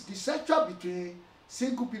is the sexual between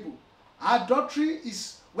single people. Adultery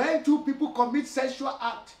is when two people commit sexual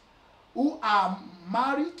act who are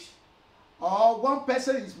married, or one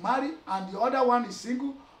person is married and the other one is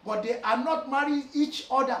single, but they are not married each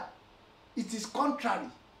other. It is contrary.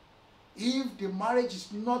 If the marriage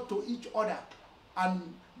is not to each other,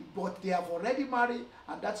 but they have already married,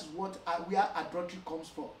 and that is where adultery comes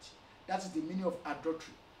forth. That is the meaning of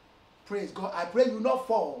adultery. Praise God. I pray you will not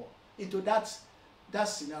fall into that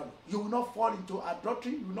scenario. You will not fall into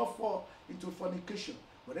adultery. You will not fall into fornication.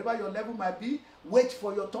 Whatever your level might be, wait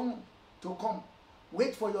for your turn to come.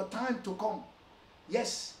 Wait for your time to come.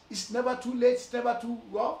 Yes, it's never too late. It's never too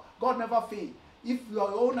well. God never fails. If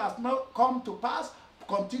your own has not come to pass,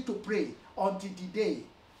 continue to pray until the day.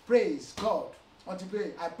 Praise God. Until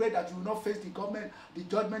today, I pray that you will not face the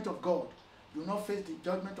judgment of God. You will not face the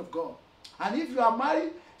judgment of God. And if you are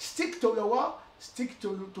married, stick to your word. Stick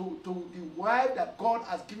to the wife that God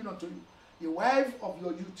has given unto you. The wife of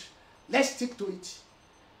your youth. Let's stick to it,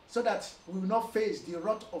 so that we will not face the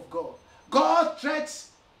wrath of God. God treats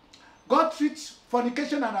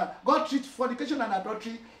fornication and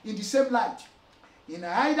adultery in the same light. In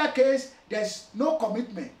either case, there's no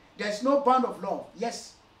commitment. There's no bond of love.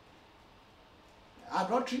 Yes.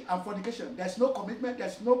 Adultery and fornication. There's no commitment.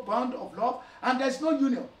 There's no bond of love. And there's no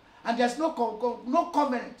union. And there's no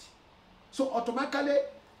covenant. So automatically,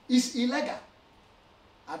 it's illegal.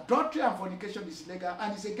 Adultery and fornication is illegal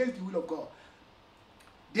and it's against the will of God.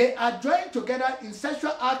 They are joined together in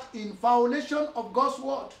sexual act in violation of God's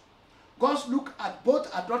word. God looks at both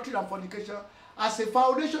adultery and fornication as a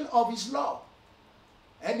violation of his law.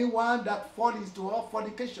 Anyone that falls into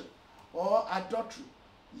fornication or adultery,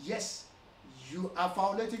 yes, you are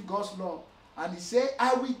violating God's law. And he said,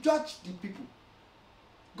 I will judge the people.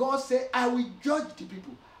 God said, I will judge the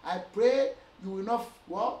people. I pray you will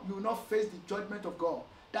not face the judgment of God.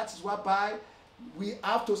 That is whereby we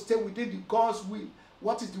have to stay within God's will.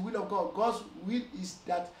 What is the will of God? God's will is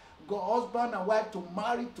that husband and wife to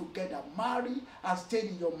marry together. Marry and stay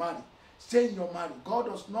in your marriage. Stay in your marriage. God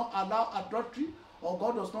does not allow adultery, or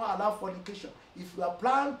God does not allow fornication. If you are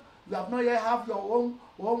planned, you have not yet have your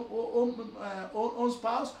own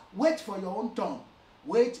spouse, wait for your own turn.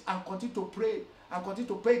 Wait and continue to pray, and continue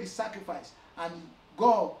to pay the sacrifice. And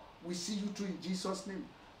God will see you through in Jesus' name.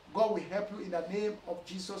 God will help you in the name of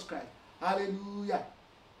Jesus Christ. Hallelujah.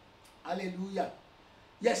 Hallelujah.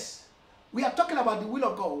 Yes. We are talking about the will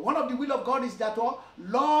of God. One of the will of God is that what?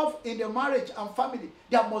 Love in the marriage and family.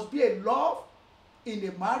 There must be a love in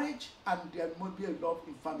a marriage and there must be a love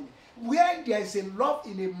in family. Where there is a love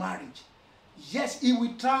in a marriage, yes, it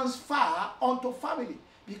will transfer onto family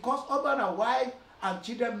because husband and wife and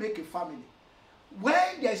children make a family.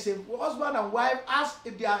 When there is a husband and wife,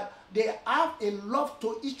 they have a love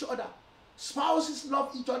to each other. Spouses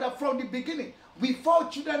love each other from the beginning, before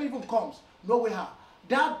children even comes. No way how.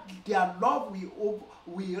 That their love will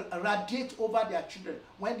radiate over their children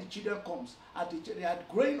when the children comes and they are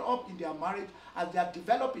growing up in their marriage and they are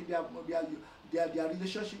developing their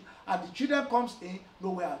relationship, and the children comes in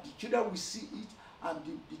nowhere. The children will see it, and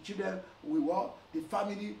the children will walk. The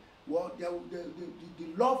family, well, the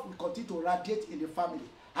love will continue to radiate in the family.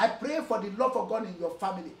 I pray for the love of God in your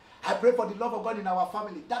family. I pray for the love of God in our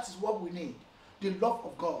family. That is what we need. The love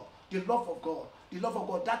of God. The love of God. The love of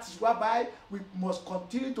God. That is whereby we must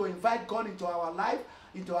continue to invite God into our life,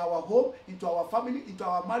 into our home, into our family, into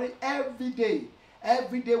our marriage every day.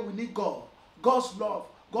 Every day we need God. God's love.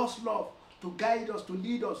 God's love to guide us, to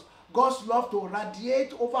lead us. God's love to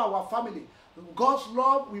radiate over our family. God's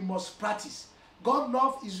love we must practice. God's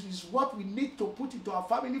love is what we need to put into our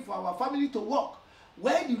family for our family to work.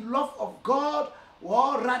 When the love of God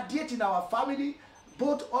will radiate in our family,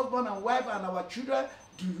 both husband and wife and our children,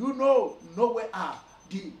 do you know nowhere are?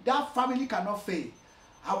 That family cannot fail.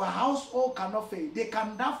 Our household cannot fail.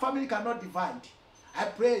 That family cannot divide. I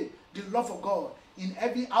pray the love of God in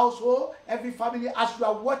every household, every family, as you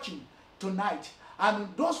are watching tonight. And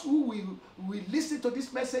those who will listen to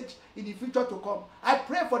this message in the future to come, I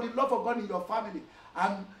pray for the love of God in your family.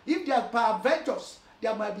 And if there are peradventures,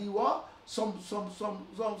 there might be what? Some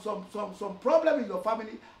problem in your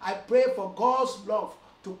family. I pray for God's love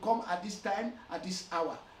to come at this time, at this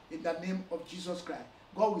hour, in the name of Jesus Christ.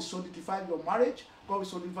 God will solidify your marriage. God will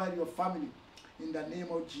solidify your family in the name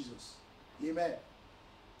of Jesus. Amen.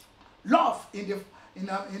 Love in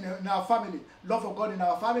our family. Love of God in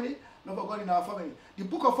our family. Love of God in our family. The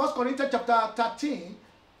book of 1 Corinthians chapter 13,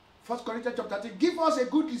 1 Corinthians chapter 13, give us a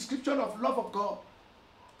good description of love of God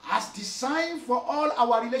as designed for all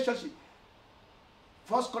our relationship.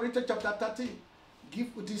 1 Corinthians chapter 13,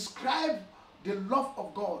 describe the love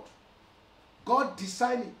of God. God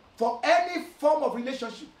designing for any form of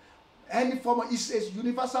relationship. Any form of, it's a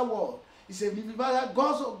universal word. It's a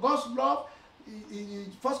universal, God's love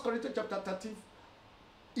in 1 Corinthians chapter 13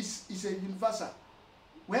 is a universal.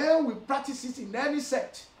 When we practice it in any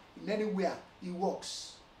sect, in anywhere, it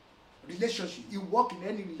works. Relationship, it works in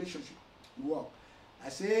any relationship. It works. I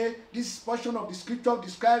say this portion of the scripture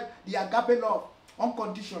describes the agape love,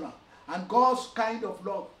 unconditional, and God's kind of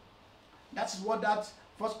love. That's what that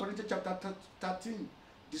 1 Corinthians chapter 13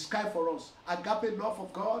 describes for us. Agape love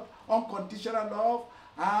of God, unconditional love,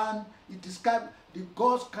 and it describes the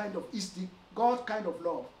God's kind of, is the God kind of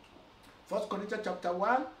love. 1 Corinthians chapter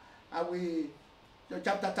 1,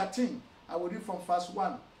 chapter 13, I will read from verse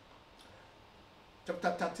 1.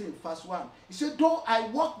 Chapter 13, verse 1. He said, though I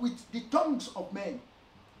walk with the tongues of men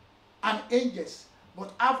and angels,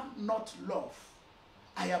 but have not love,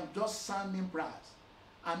 I am just sounding brass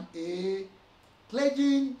and a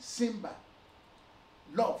clanging cymbal.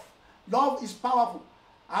 Love. Love is powerful.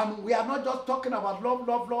 And we are not just talking about love,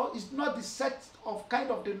 love, love. It's not the set of kind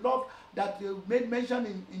of the love that they made mention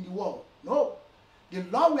in the world. No. The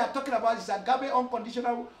love we are talking about is agape,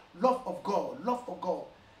 unconditional love of God. Love of God.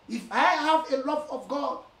 If I have a love of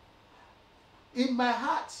God in my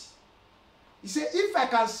heart, he said, if I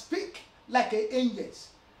can speak like angels,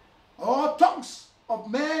 or tongues of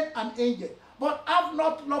men and angels, but have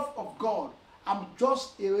not love of God, I'm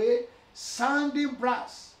just a sounding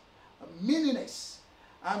brass, meaningless,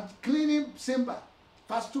 and cleaning cymbal.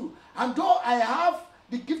 Verse 2. And though I have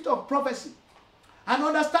the gift of prophecy, and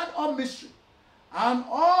understand all mystery, and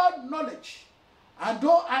all knowledge, and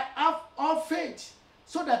though I have all faith,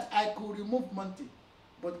 so that I could remove mountain,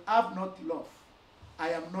 but have not love, I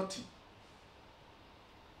am nothing.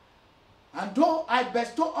 And though I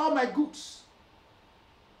bestow all my goods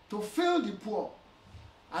to fill the poor,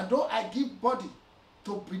 and though I give body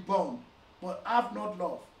to be born, but have not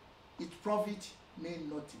love, its profit mean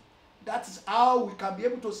nothing. That is how we can be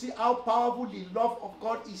able to see how powerful the love of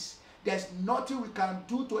God is. There's nothing we can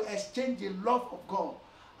do to exchange the love of God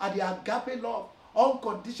and the agape love,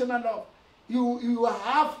 unconditional love. You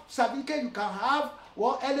have certificate, you can have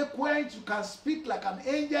eloquence, you can speak like an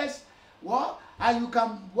angel, and you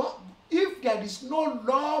can if there is no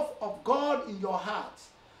love of God in your heart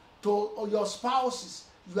to your spouses,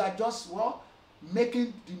 you are just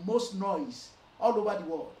making the most noise all over the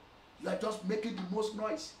world. You are just making the most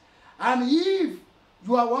noise. And if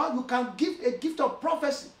You are what? You can give a gift of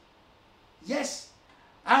prophecy. Yes.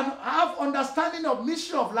 And have understanding of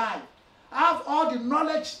mystery of life. Have all the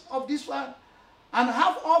knowledge of this one. And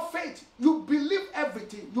have all faith. You believe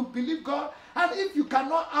everything. You believe God. And if you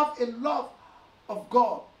cannot have a love of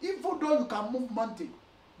God, even though you can move mountain,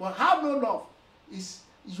 but have no love,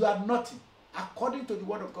 you are nothing. According to the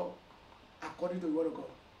word of God. According to the word of God.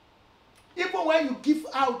 Even when you give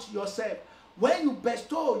out yourself, when you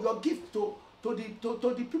bestow your gift to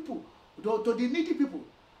the people, to the needy people,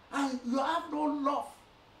 and you have no love,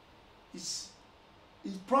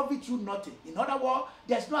 it profits you nothing. In other words,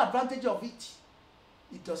 there's no advantage of it.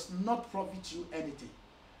 It does not profit you anything.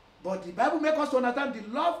 But the Bible makes us to understand the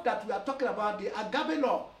love that we are talking about, the agape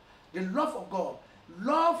love, the love of God.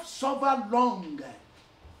 Love suffer long.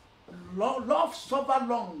 Love suffer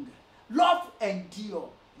long. Love endure.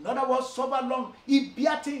 In other words, suffer long. It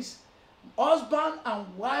bear things. Husband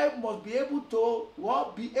and wife must be able to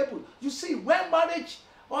be able. You see, when marriage,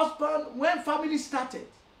 when family started,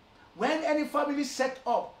 when any family set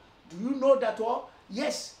up, do you know that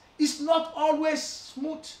yes, it's not always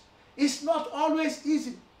smooth. It's not always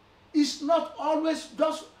easy. It's not always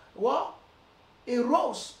just a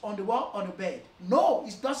rose on the bed. No,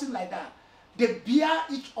 it doesn't like that. They bear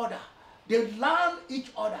each other. They learn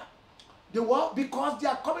each other. Because they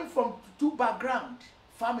are coming from two background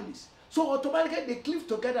families. So automatically they cleave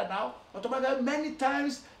together now. Automatically many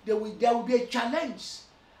times there will be a challenge.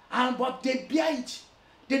 But they bear it.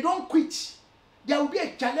 They don't quit. There will be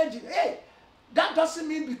a challenge. Hey, that doesn't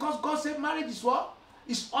mean because God said marriage is what?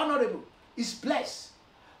 It's honorable. It's blessed.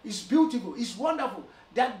 It's beautiful. It's wonderful.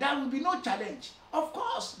 That there will be no challenge. Of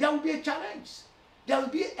course, there will be a challenge. There will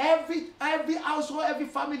be every household, every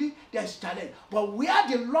family, there's challenge. But where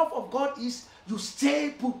the love of God is, you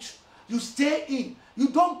stay put. You stay in. You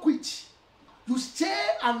don't quit. You stay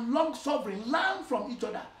and long suffering. Learn from each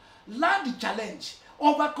other. Learn the challenge.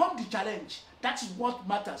 Overcome the challenge. That is what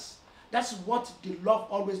matters. That's what the love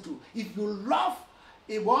always do. If you love,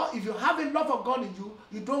 if you have a love of God in you,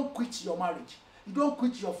 you don't quit your marriage. You don't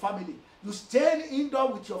quit your family. You stay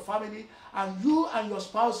indoor with your family, and you and your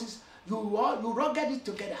spouses, you rugged it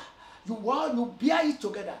together. You bear it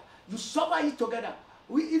together. You suffer it together.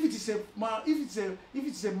 If it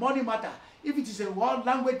is a money matter, if it is a world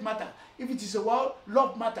language matter, if it is a world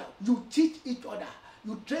love matter, you teach each other.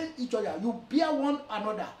 You train each other. You bear one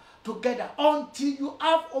another together until you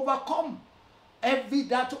have overcome every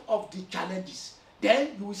that of the challenges.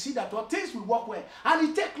 Then you will see that things will work well. And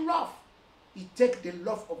it takes love. It takes the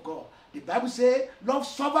love of God. The Bible says, love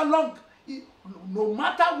suffer long. No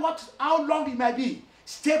matter how long it might be,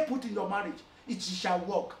 stay put in your marriage. It shall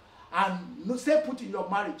work. And stay put in your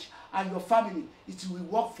marriage and your family. It will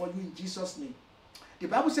work for you in Jesus' name. The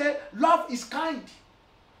Bible says, love is kind.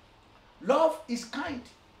 Love is kind.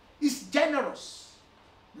 It's generous.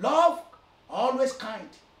 Love always kind.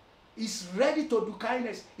 It's ready to do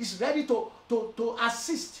kindness. It's ready to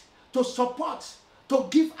assist, to support, to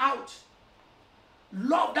give out.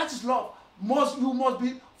 Love, that is love. You must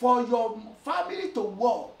be, for your family to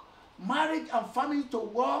work, marriage and family to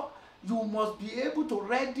work, you must be able to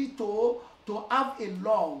ready to have a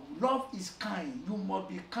love. Love is kind. You must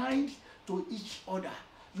be kind to each other.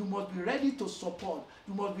 You must be ready to support.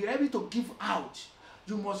 You must be ready to give out.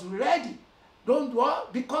 You must be ready. Don't worry,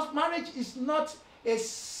 because marriage is not a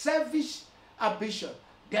selfish ambition.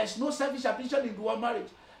 There's no selfish ambition in the word marriage.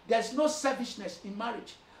 There's no selfishness in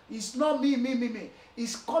marriage. It's not me.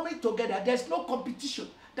 It's coming together. There's no competition.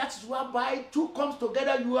 That's whereby two comes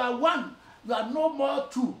together, you are one. You are no more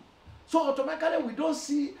two. So automatically we don't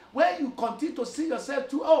see, when you continue to see yourself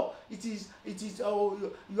too, I'm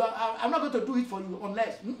not going to do it for you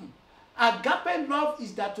unless. Agape love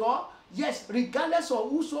is that, yes, regardless of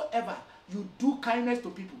whosoever, you do kindness to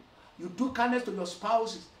people. You do kindness to your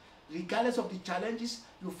spouses, regardless of the challenges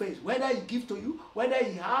you face. Whether he gives to you, whether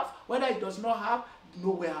he have, whether he does not have,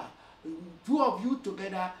 nowhere. Two of you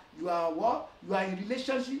together, you are what? You are in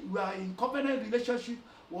relationship, you are in covenant relationship,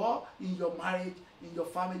 or in your marriage, in your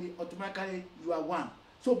family, automatically you are one.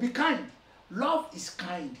 So be kind. Love is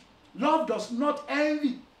kind. Love does not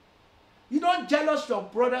envy. You don't jealous your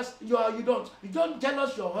brothers, you don't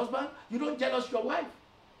jealous your husband, you don't jealous your wife.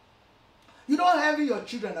 You don't envy your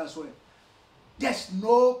children as well. There's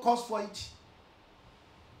no cause for it.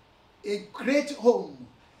 A great home,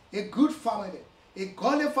 a good family, a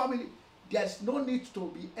godly family, there's no need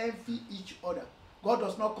to be envy each other. God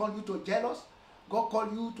does not call you to jealous. God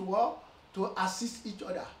calls you to assist each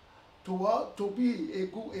other, to be a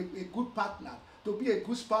good partner, to be a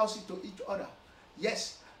good spouse to each other.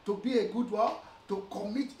 Yes, to be a good one, to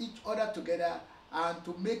commit each other together and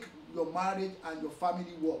to make your marriage and your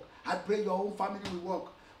family work. I pray your own family will work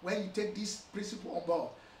when you take this principle on board.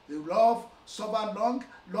 The love suffer long,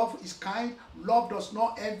 love is kind, love does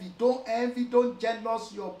not envy. Don't envy, don't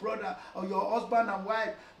jealous your brother or your husband and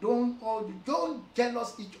wife. Don't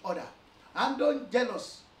jealous each other, and don't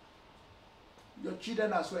jealous your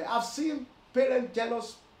children as well. I've seen parents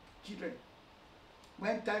jealous children.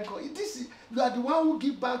 When time comes, you are the one who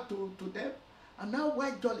give back to them, and now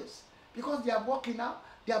why jealous? Because they are working out,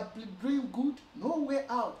 they are doing good, no way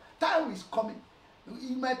out. Time is coming.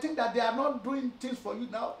 You might think that they are not doing things for you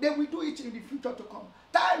now. They will do it in the future to come.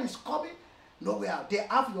 Time is coming, no way out. They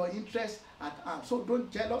have your interest at hand. So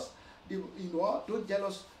don't jealous. Don't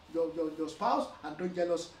jealous your spouse, and don't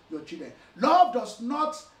jealous your children. Love does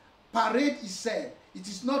not parade itself. It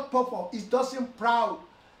is not purple. It doesn't proud.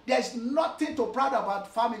 There is nothing to proud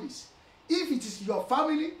about families. If it is your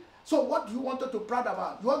family, so what do you want to proud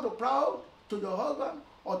about? You want to proud to your husband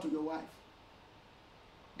or to your wife?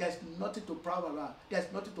 There's nothing to proud about.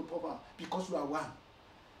 There's nothing to proud about, because you are one.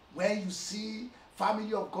 When you see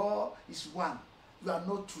family of God is one, you are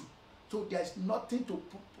not two. So there's nothing to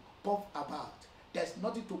puff about. There's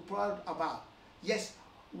nothing to proud about. Yes,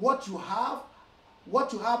 what you have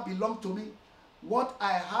belongs to me. What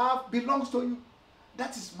I have belongs to you.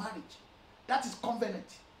 That is marriage. That is covenant.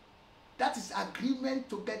 That is agreement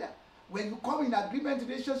together. When you come in agreement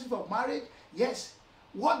relationship of marriage, yes,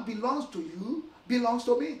 what belongs to you belongs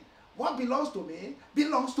to me. What belongs to me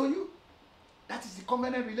belongs to you. That is the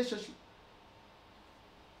covenant relationship.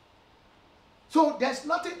 So there's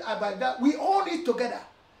nothing about that. We own it together.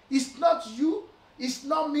 It's not you. It's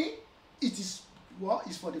not me. It is what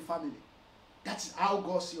is for the family. That is how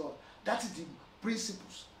God sees us. That is the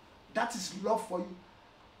principles. That is love for you.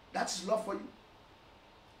 That is love for you.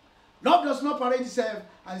 Love does not parade itself,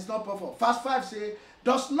 and it's not perfect. Verse 5 says,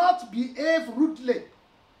 does not behave rudely.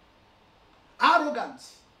 Arrogant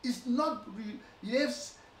is not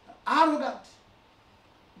behaves arrogant.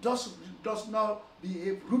 Does not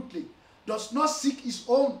behave rudely. Does not seek his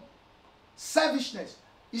own. Selfishness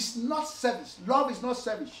is not selfish. Love is not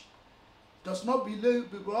selfish. Does not believe,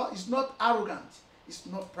 it's not arrogant. It's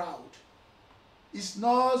not proud. It's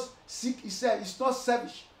not seek itself. It's not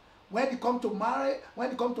selfish. When it comes to marriage,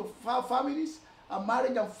 when it comes to families, and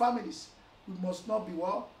marriage and families, we must not be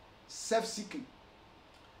what? Self-seeking.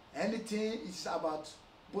 Anything is about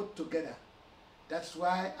both together. That's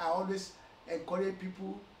why I always encourage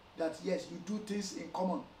people that yes, you do things in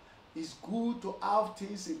common. It's good to have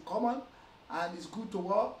things in common, and it's good to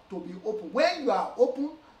what? To be open. When you are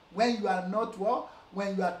open, when you are not what?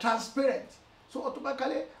 When you are transparent. So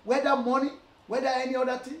automatically, whether money, whether any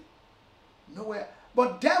other thing, nowhere.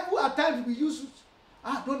 But devil at times we use it.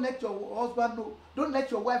 Don't let your husband know. Don't let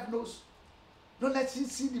your wife know. Don't let him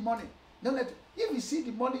see the money. Don't let. If you see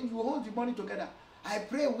the money, you hold the money together. I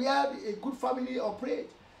pray we are a good family or pray.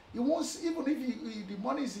 He won't, even if the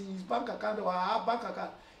money is in his bank account or our bank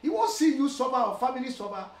account, he won't see you suffer or family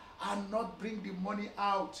suffer and not bring the money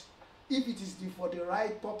out if it is for the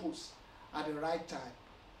right purpose at the right time.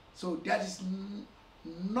 So there is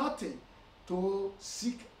nothing to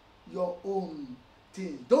seek your own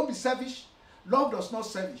thing. Don't be selfish. Love does not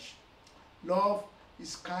selfish. Love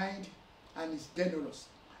is kind and is generous.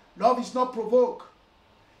 Love is not provoked.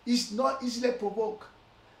 It's not easily provoked.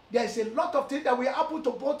 There is a lot of things that will happen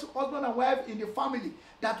to both husband and wife in the family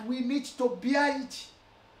that we need to bear it.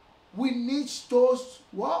 We need to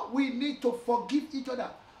what? We need to forgive each other.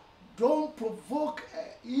 Don't provoke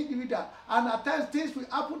individual. And at times things will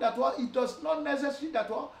happen that what it does not necessarily that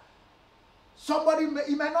what somebody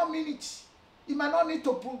he might not mean it. He might not need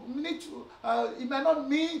to he might not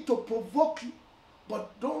mean to provoke you,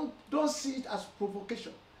 but don't see it as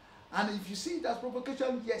provocation. And if you see it as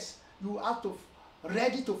provocation, yes, you have to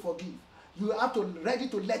ready to forgive. You have to ready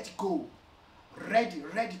to let go. Ready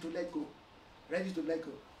to let go. Ready to let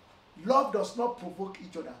go. Love does not provoke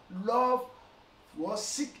each other. Love will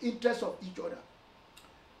seek interest of each other.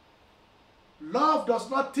 Love does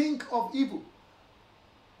not think of evil.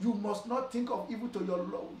 You must not think of evil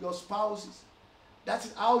to your spouses. That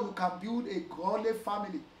is how you can build a godly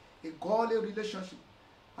family, a godly relationship,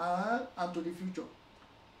 and to the future.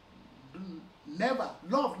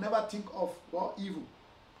 Love never think of evil.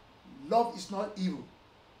 Love is not evil.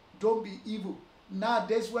 Don't be evil.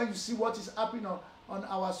 Nowadays, when you see what is happening on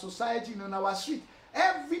our society and on our street,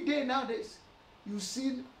 every day nowadays, you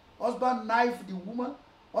see husband knife the woman,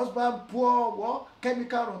 husband pour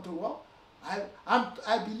chemical onto what.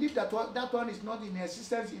 I believe that one is not in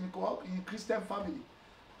existence in Christian family.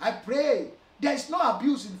 I pray there is no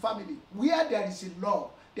abuse in family. Where there is a love,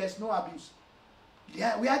 there is no abuse.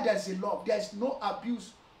 Where there is a love, there is no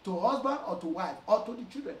abuse to husband or to wife or to the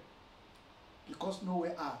children. Because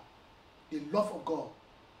nowhere are the love of God.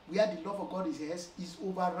 Where the love of God is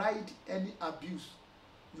override any abuse.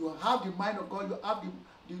 You have the mind of God, you have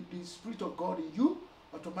the Spirit of God in you,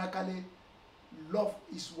 automatically love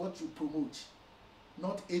is what you promote,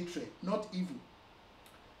 not hatred, not evil.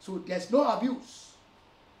 So there's no abuse.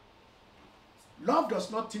 Love does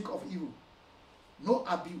not think of evil. No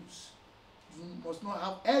abuse. You must not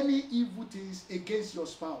have any evil things against your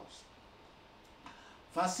spouse.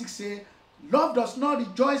 Verse 6 says, love does not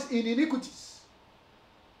rejoice in iniquities,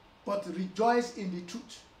 but rejoice in the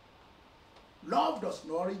truth. Love does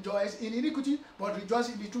not rejoice in iniquity, but rejoice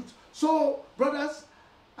in the truth. So, brothers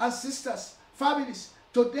and sisters, families,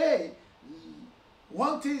 today,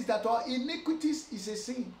 one thing is that our iniquities is a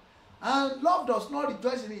sin, and love does not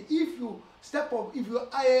rejoice in it. If you step up, if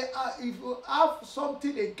you have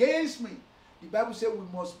something against me, the Bible says we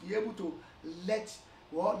must be able to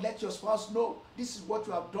let your spouse know this is what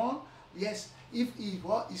you have done. Yes, if he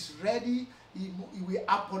is ready, he will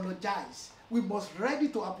apologize. We must ready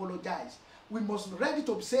to apologize. We must ready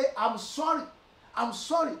to say, I'm sorry. I'm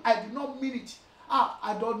sorry. I did not mean it.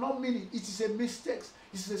 I do not mean it. It is a mistake.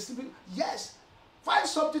 It is a stupid. Yes. Find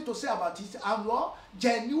something to say about it. I'm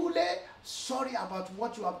genuinely sorry about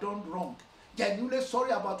what you have done wrong. Genuinely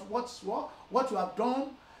sorry about what you have done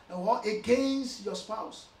against your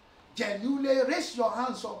spouse. Genuinely raise your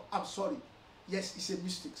hands up. I'm sorry. Yes, it's a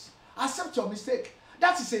mistake. Accept your mistake.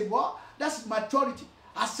 That is a what? That's maturity.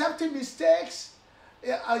 Accepting mistakes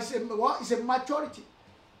is a maturity.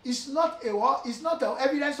 It's not a what? It's not an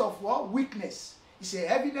evidence of what? Weakness. It's a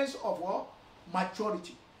evidence of what?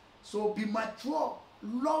 Maturity. So be mature.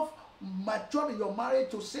 Love mature in your marriage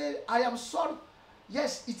to say, I am sorry.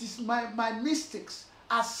 Yes, it is my mistakes.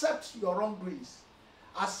 Accept your wrongdoings.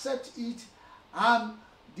 Accept it, and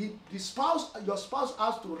your spouse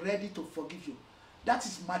has to be ready to forgive you. That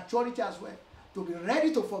is maturity as well. To be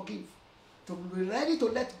ready to forgive, to be ready to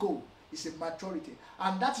let go is a maturity,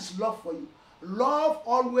 and that is love for you. Love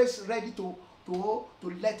always ready to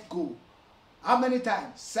let go. How many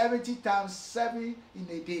times? 70 times 7 in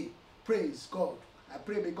a day. Praise God. I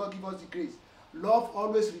pray may God give us the grace. Love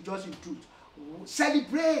always rejoice in truth.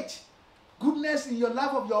 Celebrate goodness in your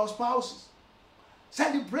life of your spouses.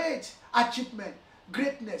 Celebrate achievement,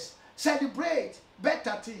 greatness. Celebrate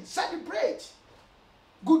better things. Celebrate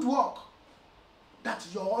good work that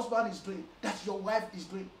your husband is doing, that your wife is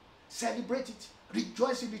doing. Celebrate it.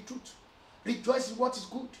 Rejoice in the truth. Rejoice in what is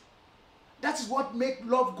good. That is what makes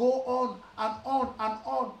love go on and on and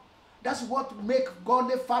on. That's what makes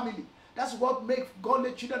godly family. That's what makes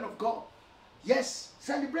godly children of God. Yes,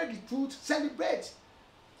 celebrate the truth. Celebrate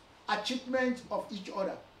achievement of each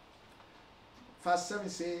other. Verse 7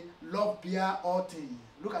 says, love bear all things.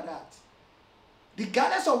 Look at that.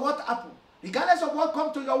 Regardless of what happens, regardless of what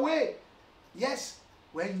comes to your way. Yes,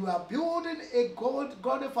 when you are building a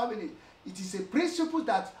godly family, it is a principle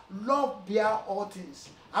that love bear all things.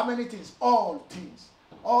 How many things? All things.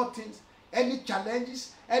 All things. Any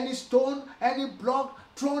challenges, any stone, any block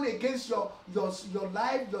thrown against your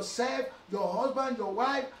life, yourself, your husband, your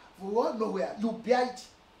wife, nowhere. You bear it.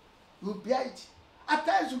 You bear it. At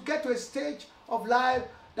times you get to a stage of life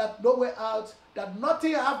that nowhere out, that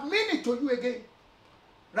nothing have meaning to you again.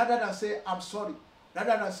 Rather than say, I'm sorry.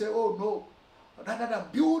 Rather than say, oh no. Rather than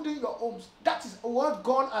building your homes. That is what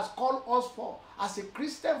God has called us for as a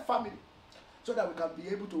Christian family. So that we can be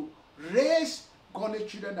able to raise godly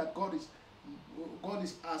children that God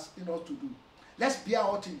is asking us to do. Let's bear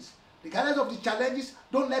all things. Regardless of the challenges,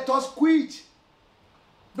 don't let us quit.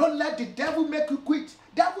 Don't let the devil make you quit.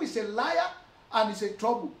 Devil is a liar and is a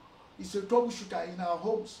trouble. It's a troubleshooter in our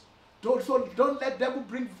homes. Don't let devil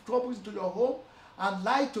bring troubles into your home and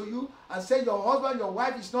lie to you and say your husband, your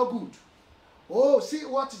wife is not good. Oh, see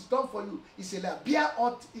what is done for you. It's a lie. Bear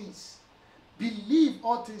all things. Believe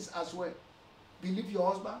all things as well. Believe your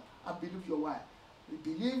husband and believe your wife.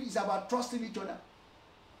 Believe is about trusting each other.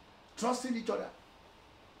 Trusting each other.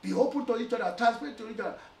 Be open to each other. Transparent to each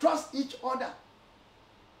other. Trust each other.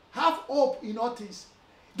 Have hope in all things.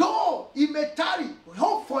 Though it may tarry,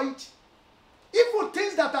 hope for it. Evil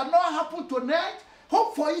things that are not happening tonight,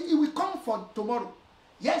 hope for it. It will come for tomorrow.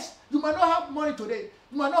 Yes, you might not have money today.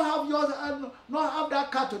 You might not have yours, not have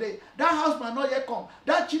that car today. That house might not yet come.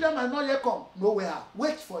 That children might not yet come. Nowhere.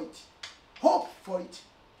 Wait for it. Hope for it.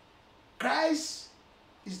 Christ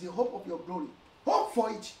is the hope of your glory. Hope for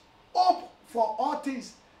it. Hope for all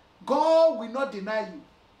things. God will not deny you.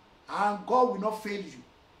 And God will not fail you.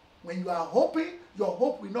 When you are hoping, your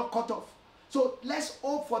hope will not cut off. So let's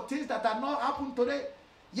hope for things that are not happening today.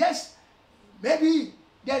 Yes, Maybe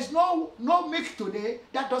there's no milk today.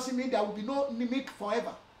 That doesn't mean there will be no milk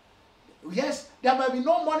forever. Yes, there might be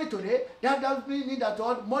no money today. That doesn't mean that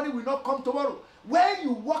money will not come tomorrow. When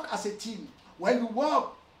you work as a team, when you work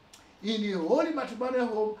in a holy matrimonial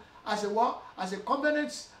home, as a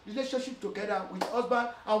covenant relationship together with husband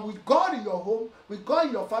and with God in your home, with God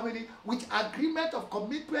in your family, with agreement of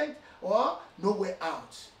commitment or no way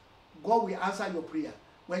out, God will answer your prayer.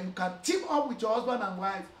 When you can team up with your husband and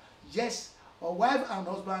wife, yes, or wife and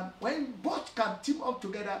husband, when both can team up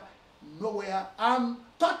together, nowhere and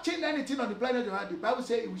touching anything on the planet, the Bible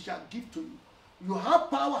says we shall give to you. You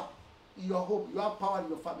have power in your home, you have power in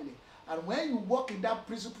your family. And when you walk in that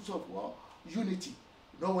principles of unity,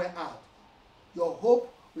 nowhere out, your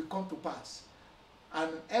hope will come to pass.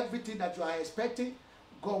 And everything that you are expecting,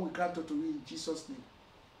 God will grant it to you in Jesus' name.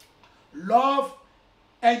 Love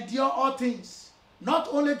endure all things. Not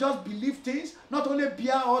only just believe things, not only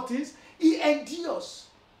bear all things, he endures.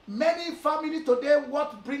 Many families today,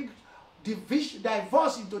 what brings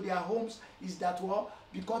divorce into their homes is that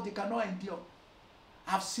because they cannot endure.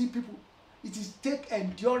 I've seen people, it is take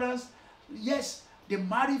endurance. Yes, they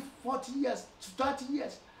marry 40 years to 30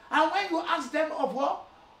 years. And when you ask them of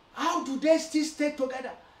how do they still stay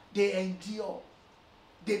together? They endure,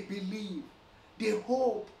 they believe, they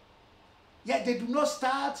hope. Yet they do not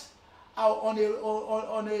start on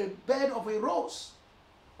a bed of a rose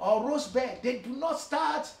or rose bed. They do not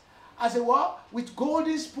start as with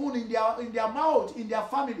golden spoon in their mouth, in their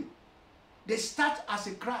family. They start as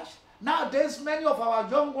a crash. Nowadays, many of our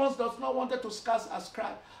young ones does not want to start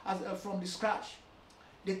from the scratch.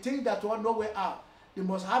 They think that nowhere out. They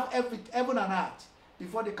must have heaven and earth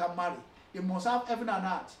before they can marry. They must have heaven and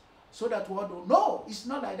earth so that no, it's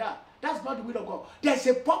not like that. That's not the will of God. There's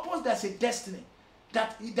a purpose, there's a destiny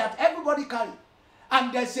that everybody carry.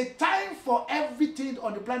 And there's a time for everything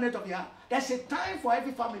on the planet of the earth. There's a time for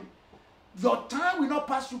every family. Your time will not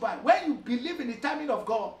pass you by. When you believe in the timing of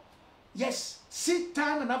God, yes, seed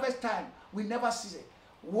time and harvest time will never cease it.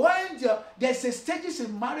 When there's a stages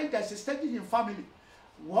in marriage, there's a stages in family.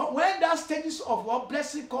 When that stages of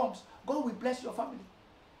blessing comes, God will bless your family.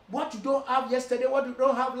 What you don't have yesterday, what you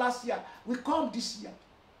don't have last year, will come this year.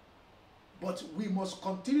 But we must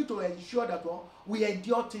continue to ensure that we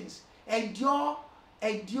endure things. Endure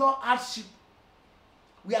hardship.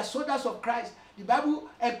 We are soldiers of Christ. The Bible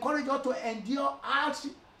encourages us to endure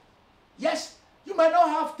hardship. Yes, you might not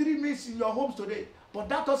have 3 meals in your homes today, but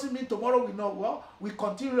that doesn't mean tomorrow will not we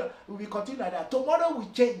continue like that. Tomorrow will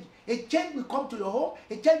change. A change will come to your home,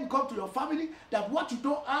 a change will come to your family, that what you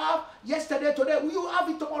don't have yesterday, today, you have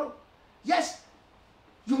it tomorrow. Yes,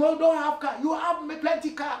 you don't have car, you have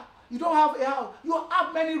plenty car, you don't have a house, you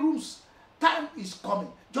have many rooms. Time is coming.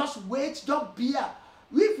 Just wait, just bear.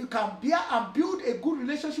 If you can bear and build a good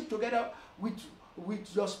relationship together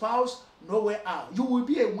with your spouse, nowhere out. You will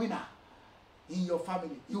be a winner in your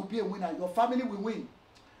family. You will be a winner. Your family will win.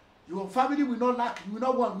 Your family will not lack. You will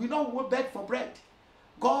not want. You will not beg for bread.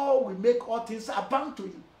 God will make all things abound to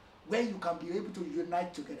you when you can be able to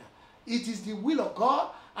unite together. It is the will of God,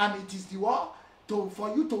 and it is the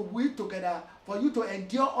for you to will together, for you to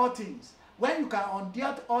endure all things. When you can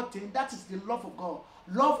endure all things, that is the love of God.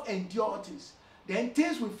 Love endure all things. Then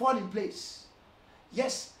things will fall in place.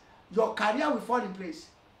 Yes, your career will fall in place.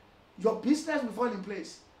 Your business will fall in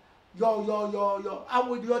place.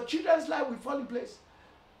 Your children's life will fall in place.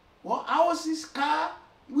 Houses, car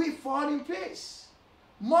will fall in place.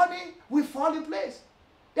 Money will fall in place.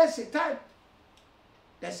 That's a time.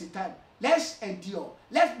 That's a time. Let's endure.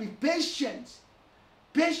 Let's be patient.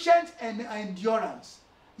 Patience and endurance.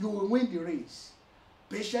 You will win the race.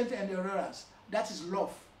 Patience and endurance. That is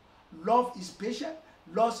love. Love is patient.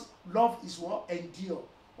 Love is endure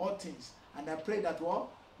all things. And I pray that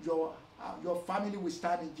your family will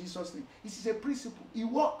stand in Jesus' name. This is a principle. It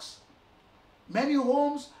works. Many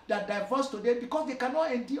homes that divorce today because they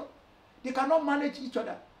cannot endure. They cannot manage each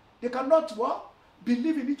other. They cannot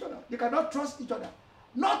believe in each other. They cannot trust each other.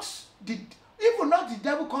 Even not the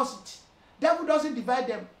devil causes it. Devil doesn't divide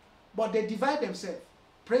them, but they divide themselves.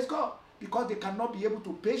 Praise God. Because they cannot be able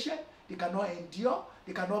to patient. They cannot endure.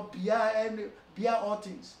 They cannot bear all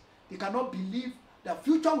things. They cannot believe that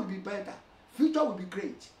future will be better. Future will be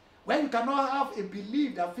great. When you cannot have a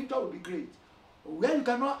belief that future will be great, when you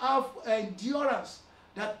cannot have endurance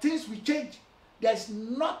that things will change, there's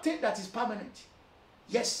nothing that is permanent.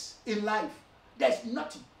 Yes, in life, there's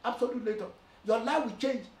nothing, absolutely not. Your life will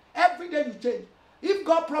change. Every day you change. If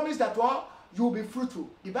God promised that you will be fruitful,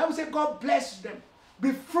 the Bible says God bless them.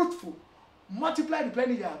 Be fruitful. Multiply the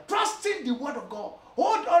plenty there. Trusting the word of God.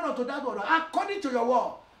 Hold on to that word according to your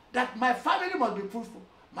word, that my family must be fruitful.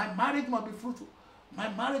 My marriage must be fruitful. My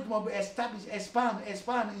marriage must be established, expand,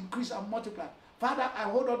 increase, and multiply. Father, I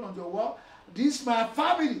hold on to your word. This my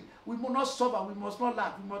family. We must not suffer. We must not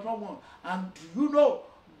lack. We must not want. And you know,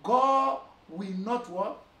 God will not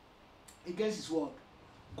work against his word.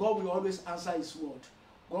 God will always answer his word.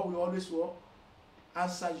 God will always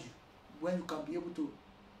answer you when you can be able to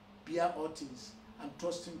bear all things and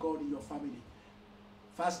trust in God in your family.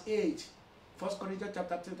 Verse 8, 1 Corinthians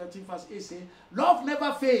chapter 13, verse 8 says, love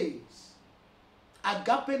never fails.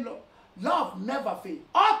 Agape love. Love never fails.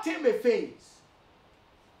 All things may fail.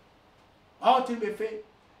 All things may fail.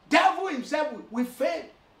 Devil himself will fail.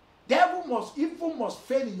 Evil must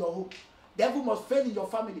fail in your home. Devil must fail in your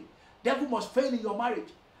family. Devil must fail in your marriage.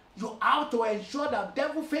 You have to ensure that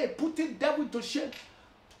devil fail. Putting devil to shame.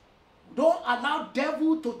 Don't allow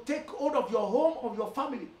devil to take hold of your home, of your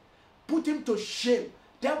family. Put him to shame.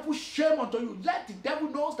 Devil shame unto you. Let the devil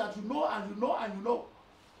know that you know and you know and you know.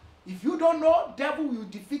 If you don't know, devil will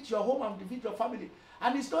defeat your home and defeat your family.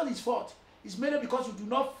 And it's not his fault. It's mainly because you do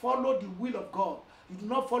not follow the will of God. You do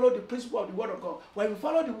not follow the principle of the word of God. When you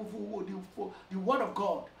follow the word of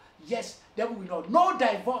God, yes, devil will not. No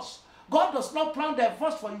divorce. God does not plan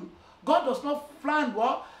divorce for you. God does not plan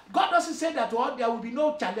what? God doesn't say that what? There will be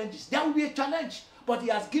no challenges. There will be a challenge, but he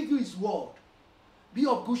has given you his word. Be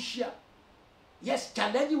of good cheer. Yes,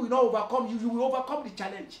 challenge will not overcome you. You will overcome the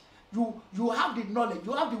challenge. You have the knowledge,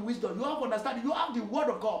 you have the wisdom, you have understanding, you have the word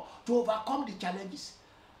of God to overcome the challenges.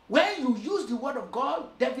 When you use the word of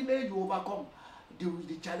God, definitely you overcome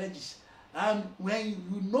the challenges. And when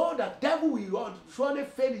you know that devil will surely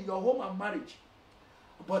fail in your home and marriage,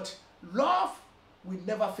 but love will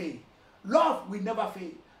never fail. Love will never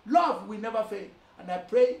fail. Love will never fail. And I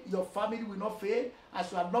pray your family will not fail as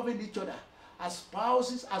you are loving each other. As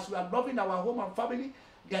spouses, as we are loving our home and family,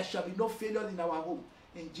 there shall be no failure in our home.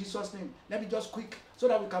 In Jesus' name. Let me just quick so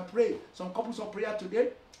that we can pray some couples of prayer today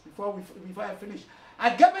before I finish.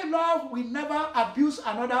 Agape love will never abuse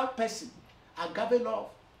another person. Agape love.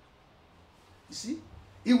 You see?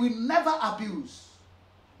 It will never abuse.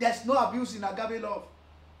 There's no abuse in agape love.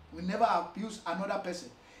 It will never abuse another person.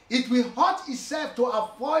 It will hurt itself to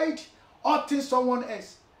avoid hurting someone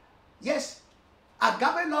else. Yes.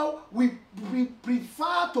 Agape love will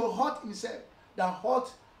prefer to hurt himself than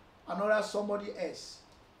hurt another somebody else.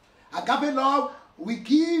 Agape love will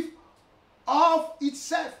give of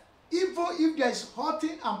itself, even if there is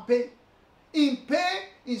hurting and pain. In pain,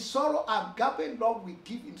 in sorrow, agape love will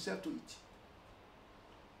give himself to it.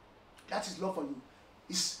 That is love for you.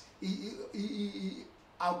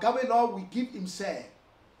 Agape love will give himself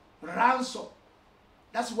ransom.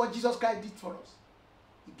 That's what Jesus Christ did for us.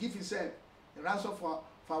 He gave himself a ransom for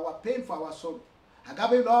our pain, for our sorrow.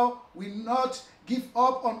 Agape love will not give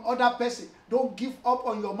up on other person. Don't give up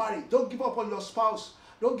on your marriage. Don't give up on your spouse.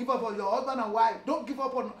 Don't give up on your husband and wife. Don't give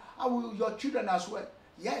up on your children as well.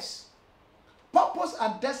 Yes. Purpose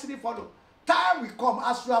and destiny follow. Time will come.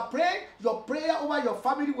 As you are praying, your prayer over your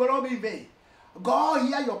family will not be in vain. God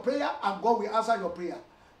hear your prayer and God will answer your prayer.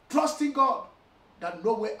 Trusting God that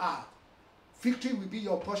no way out. Victory will be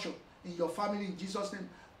your portion in your family in Jesus' name.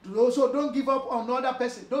 Also, don't give up on another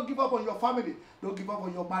person. Don't give up on your family. Don't give up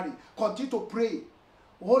on your marriage. Continue to pray.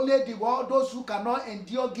 Only the world, those who cannot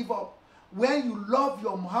endure, give up. When you love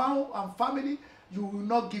your home and family, you will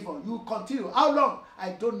not give up. You will continue. How long?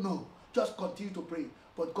 I don't know. Just continue to pray.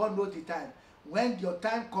 But God knows the time. When your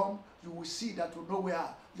time comes, you will see that you know where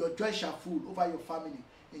your joy shall full over your family.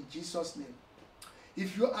 In Jesus' name.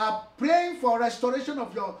 If you are praying for restoration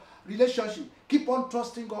of your relationship, keep on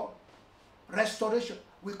trusting God. Restoration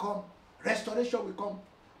will come. Restoration will come.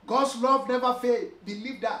 God's love never fails.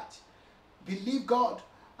 Believe that. Believe God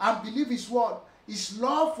and believe his word. His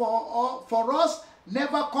love for us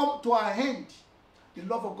never come to our end. The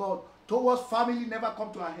love of God towards family never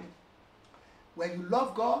come to our end. When you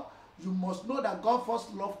love God, you must know that God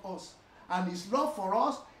first loved us. And his love for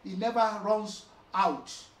us, it never runs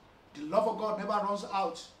out. The love of God never runs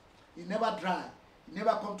out. It never dry. It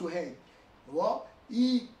never come to end. Well,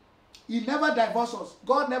 he never divorces us.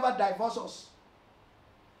 God never divorces us.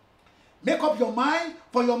 Make up your mind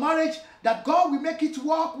for your marriage that God will make it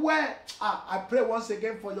work well. I pray once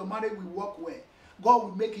again for your marriage will work well. God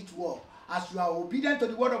will make it work. As you are obedient to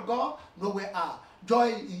the word of God, nowhere are.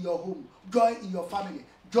 Joy in your home, joy in your family,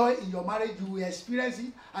 joy in your marriage. You will experience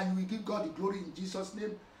it and you will give God the glory in Jesus'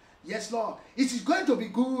 name. Yes, Lord. It is going to be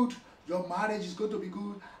good. Your marriage is going to be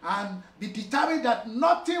good. And be determined that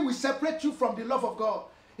nothing will separate you from the love of God.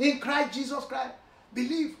 In Christ Jesus Christ.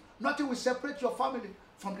 Believe nothing will separate your family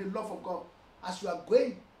from the love of God. As you are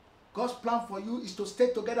going, God's plan for you is to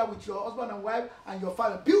stay together with your husband and wife and your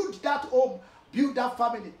family. Build that home. Build that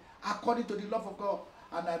family according to the love of God.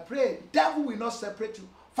 And I pray, devil will not separate you.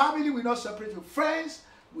 Family will not separate you. Friends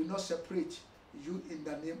will not separate you in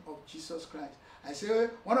the name of Jesus Christ. I say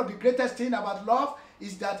one of the greatest things about love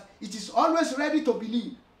is that it is always ready to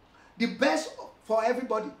believe the best for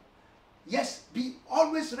everybody. Yes, be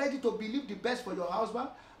always ready to believe the best for your husband,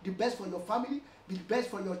 the best for your family, the best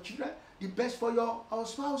for your children, the best for your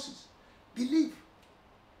spouses. Believe.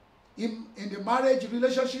 In the marriage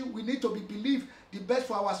relationship, we need to believe the best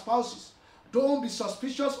for our spouses. Don't be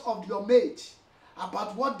suspicious of your mate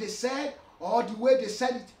about what they said or the way they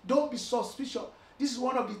said it. Don't be suspicious. This is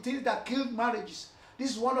one of the things that kill marriages.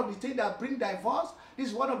 This is one of the things that bring divorce. This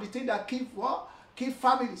is one of the things that kill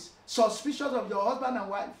families. Suspicious of your husband and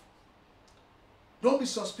wife. Don't be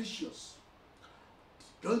suspicious.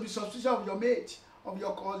 Don't be suspicious of your mate, of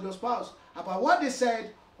your spouse, about what they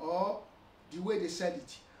said or the way they said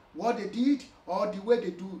it. What they did or the way they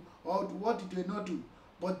do, or what did they not do.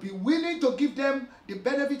 But be willing to give them the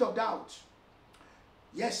benefit of doubt.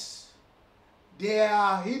 Yes, they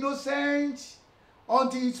are innocent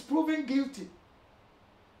until it's proven guilty.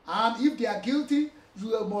 And if they are guilty,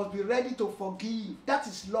 you must be ready to forgive. That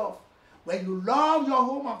is love. When you love your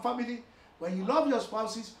home and family, when you love your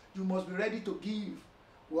spouses, you must be ready to give.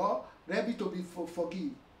 Well, ready to be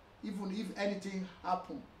forgive, even if anything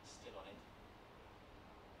happens.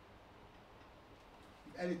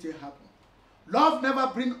 Anything happen. Love never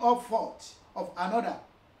brings up fault of another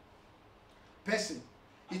person.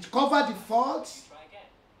 It covers the fault.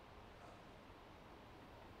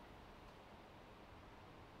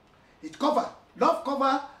 It covers.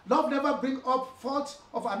 Love never brings up fault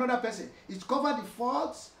of another person. It covers the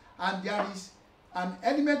faults, and there is an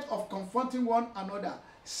element of confronting one another,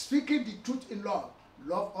 speaking the truth in love.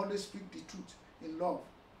 Love always speaks the truth in love.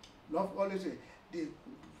 Love always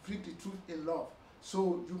speaks the truth in love.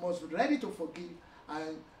 So you must be ready to forgive,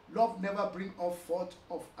 and love never bring up fault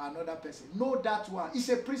of another person. Know that one. It's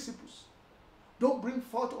a principle. Don't bring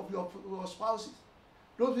fault of your spouses.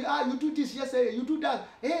 Don't say, you do this yesterday, you do that.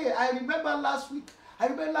 Hey, I remember last week. I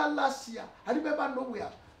remember last year. I remember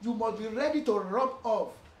nowhere. You must be ready to rub off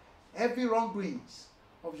every wrongdoings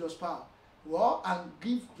of your spouse. Well, and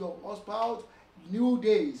give your spouse new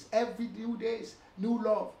days, every new days, new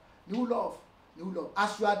love, new love, new love.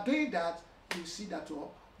 As you are doing that, you see that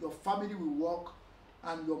your family will work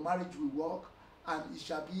and your marriage will work, and it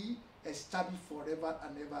shall be established forever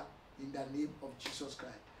and ever in the name of Jesus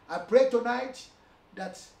Christ. I pray tonight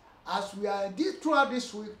that as we are throughout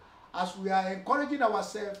this week, as we are encouraging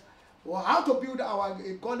ourselves how to build our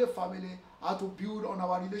godly family, how to build on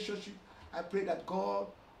our relationship, I pray that God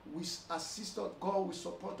will assist us, God will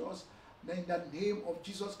support us in the name of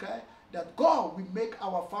Jesus Christ, that God will make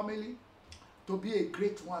our family to be a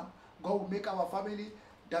great one. God will make our family,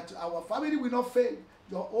 that our family will not fail.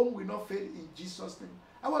 Your home will not fail in Jesus' name.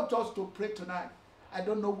 I want us to pray tonight. I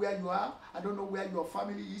don't know where you are. I don't know where your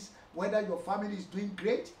family is, whether your family is doing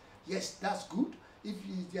great. Yes, that's good. If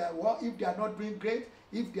they are not doing great,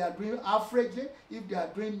 if they are doing averagely, if they are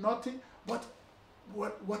doing nothing, but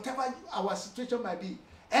whatever our situation might be,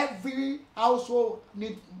 every household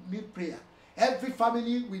need prayer. Every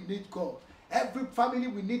family will need God. Every family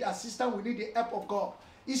will need assistance, we need the help of God.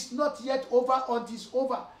 It's not yet over until it's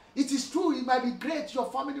over. It is true, it might be great,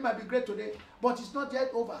 your family might be great today, but it's not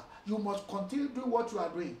yet over. You must continue doing what you are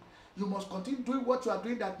doing. You must continue doing what you are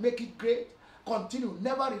doing that make it great. Continue,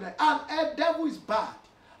 never relax. And the devil is bad.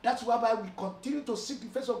 That's why we continue to seek the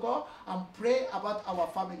face of God and pray about our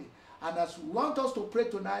family. And as we want us to pray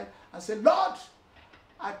tonight and say, Lord,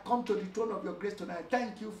 I come to the throne of your grace tonight.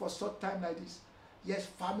 Thank you for such time like this. Yes,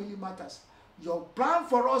 family matters. Your plan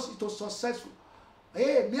for us is to successful.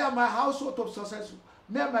 Hey, me and my household to successful.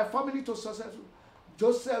 Me and my family to successful.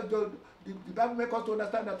 Joseph, the Bible makes us to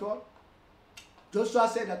understand that all. Joshua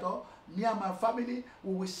said that all. Me and my family,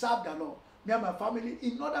 we will serve the Lord. Me and my family,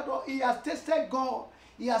 in order to, he has tested God.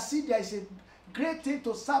 He has seen there is a great thing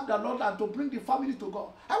to serve the Lord and to bring the family to God.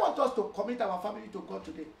 I want us to commit our family to God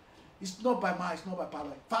today. It's not by might, it's not by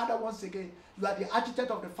power. Father, once again, you are the architect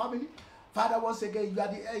of the family. Father, once again,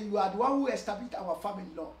 you are the one who established our family,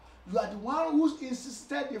 Lord. You are the one who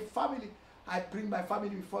insisted the family. I bring my family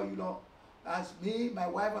before you, Lord. As me, my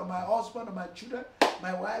wife, and my husband, and my children,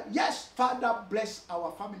 my wife. Yes, Father, bless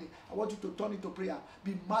our family. I want you to turn into prayer.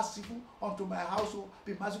 Be merciful unto my household.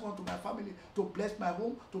 Be merciful unto my family. To bless my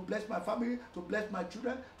home, to bless my family, to bless my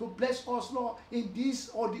children, to bless us, Lord, in this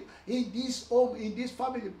home, in this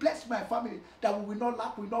family. Bless my family, that we will not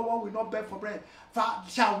lack, we will not want, we will not beg for bread. Father,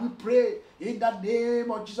 shall we pray in the name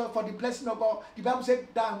of Jesus for the blessing of God? The Bible said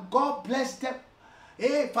that God bless them.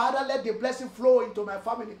 Hey, Father, let the blessing flow into my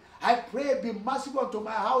family. I pray, be merciful unto my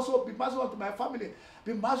household, be merciful unto my family,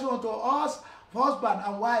 be merciful unto us, husband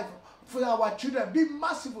and wife, for our children. Be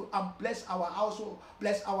merciful and bless our household,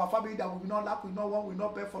 bless our family, that we will not lack, we will not want, we will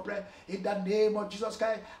not beg for bread. In the name of Jesus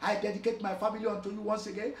Christ, I dedicate my family unto you once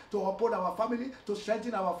again, to uphold our family, to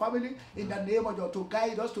strengthen our family. In the name of God, to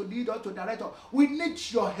guide us, to lead us, to direct us. We need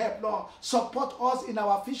your help, Lord. Support us in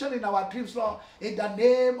our vision, in our dreams, Lord. In the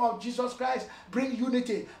name of Jesus Christ, bring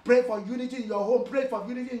unity. Pray for unity in your home. Pray for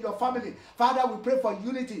unity in your family. Father, we pray for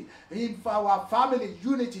unity in our family.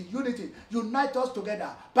 Unity. Unite us together.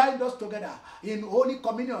 Bind us together in holy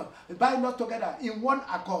communion. Bind us together in one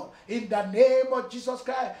accord. In the name of Jesus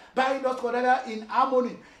Christ, bind us together in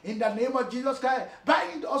harmony. In the name of Jesus Christ,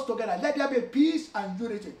 bind us together. Let there be peace and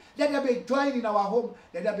unity. Let there be joy in our home.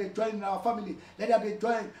 Let there be joy in our family. Let there be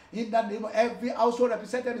joy in the name of every household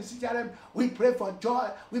represented in CTRM. We pray for joy.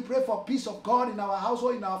 We pray for peace of God in our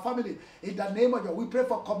household, in our family. In the name of God, we pray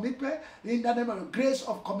for commitment. In the name of God, grace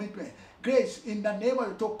of commitment. Grace in the name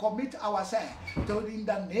of, to commit ourselves. So in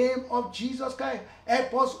the name of Jesus Christ,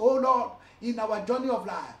 help us, oh Lord, in our journey of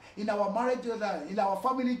life, in our marriage journey, in our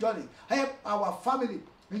family journey. Help our family.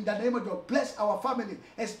 In the name of God, bless our family,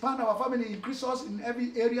 expand our family, increase us in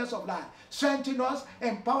every areas of life, strengthen us,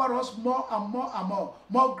 empower us more and more and more.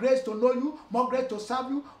 More grace to know you, more grace to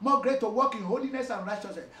serve you, more grace to walk in holiness and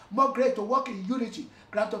righteousness, more grace to walk in unity.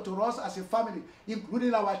 Grant unto us as a family,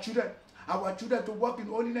 including our children. Our children to walk in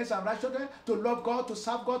holiness and righteousness, to love God, to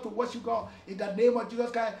serve God, to worship God. In the name of Jesus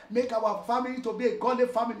Christ, make our family to be a godly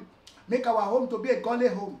family. Make our home to be a godly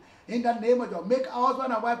home. In the name of God, make our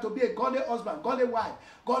husband and wife to be a godly husband, godly wife,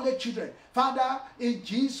 godly children. Father, in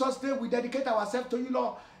Jesus' name, we dedicate ourselves to you,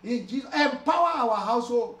 Lord. In Jesus, empower our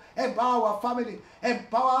household, empower our family,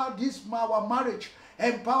 empower our marriage.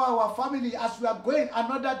 Empower our family as we are going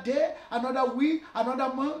another day, another week,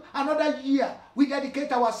 another month, another year. We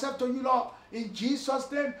dedicate ourselves to you, Lord. In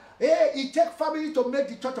Jesus' name, hey, it takes family to make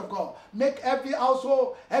the church of God. Make every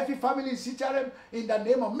household, every family in CTRM, in the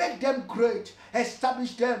name of, make them great.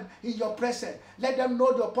 Establish them in your presence. Let them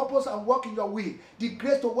know your purpose and walk in your will. The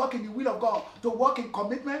grace to walk in the will of God, to walk in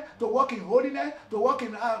commitment, to walk in holiness, to walk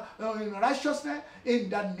in righteousness. In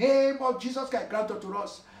the name of Jesus Christ, grant unto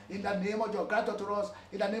us. In the name of God, grant unto us.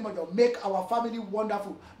 In the name of God, make our family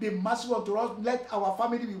wonderful. Be merciful unto us. Let our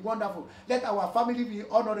family be wonderful. Let our family be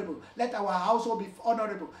honorable. Let our household be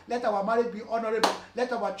honorable. Let our marriage be honorable.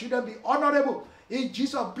 Let our children be honorable. In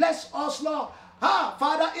Jesus, bless us, Lord.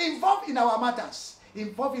 Father, involve in our matters.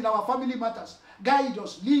 Involve in our family matters. Guide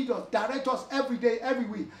us, lead us, direct us every day, every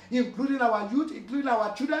week, including our youth, including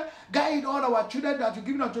our children. Guide all our children that you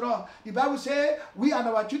give unto us. The Bible says, we and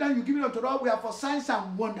our children you give unto us, we are for signs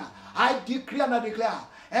and wonder. I decree and I declare,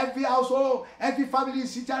 every household, every family in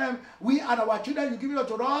CTRM, we and our children you give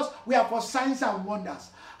unto us, we are for signs and wonders.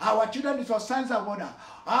 Our children is for signs and wonder.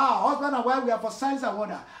 Husband and wife, we are for signs and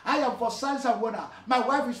wonder. I am for signs and wonder. My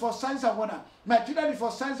wife is for signs and wonder. My children is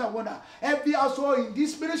for signs and wonder. Every household in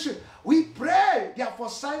this ministry, we pray they are for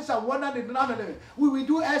signs and wonder in the land of living. We will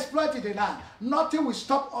do exploit in the land. Nothing will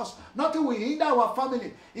stop us. Nothing will hinder our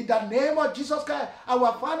family. In the name of Jesus Christ,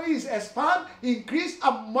 our family is expand, increase,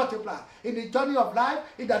 and multiply. In the journey of life,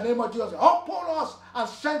 in the name of Jesus, uphold us and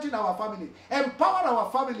strengthen our family. Empower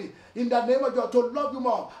our family. In the name of God, to love you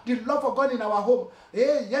more. The love of God in our home.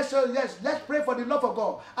 Hey, yes, sir, yes. Let's pray for the love of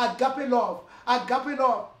God. Agape love. Agape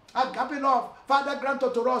love. Agape love. Father, grant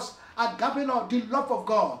unto us agape love, the love of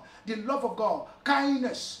God. The love of God.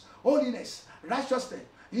 Kindness, holiness, righteousness.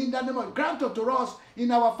 In the name of, grant unto us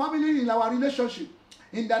in our family, in our relationship.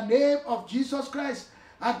 In the name of Jesus Christ.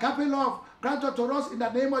 Agape love. Grant unto us in the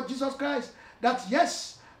name of Jesus Christ. That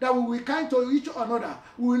yes, that we will be kind to each another.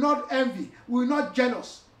 We will not envy. We will not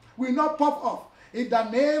jealous. We will not puff off. In the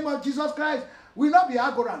name of Jesus Christ, we will not be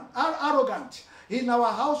arrogant. In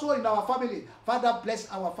our household, in our family. Father,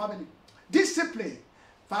 bless our family. Discipline.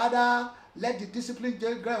 Father, let the discipline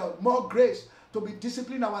grant more grace to be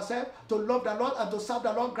disciplined ourselves, to love the Lord and to serve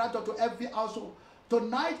the Lord. Grant unto every household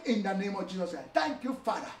tonight in the name of Jesus Christ. Thank you,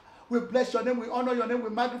 Father. We bless your name. We honor your name. We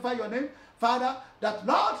magnify your name. Father, that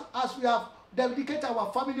Lord, as we have dedicated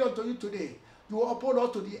our family unto you today, you will uphold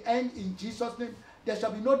us to the end in Jesus' name. There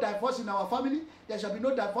shall be no divorce in our family. There shall be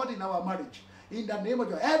no divorce in our marriage. In the name of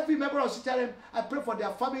God, every member of CTRM, I pray for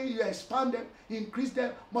their family. You expand them, increase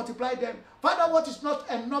them, multiply them. Father, what is not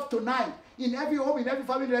enough tonight in every home, in every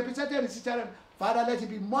family represented in CTRM, Father, let it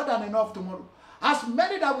be more than enough tomorrow. As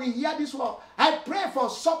many that will hear this word, I pray for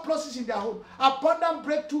surpluses in their home, abundant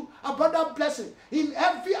breakthrough, abundant blessing in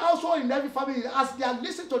every household, in every family, as they are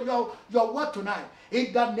listening to your word tonight.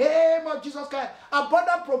 In the name of Jesus Christ,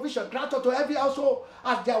 abundant provision granted to every household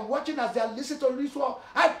as they are watching, as they are listening to this word.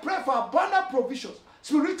 I pray for abundant provisions,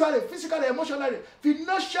 spiritually, physically, emotionally,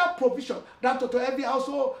 financial provision granted to every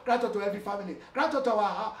household, granted to every family, granted to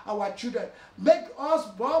our children. Make us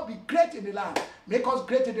all be great in the land. Make us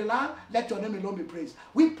great in the land. Let your name alone be praised.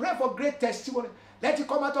 We pray for great testimony. Let it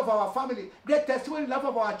come out of our family. Great testimony in the life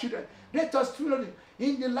of our children. Great testimony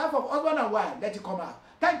in the life of husband and wife. Let it come out.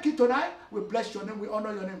 Thank you tonight. We bless your name. We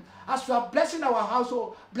honor your name. As you are blessing our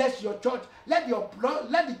household, bless your church. Let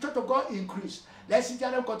the church of God increase. Let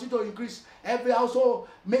CTRM continue to increase. Every household,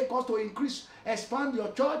 make us to increase. Expand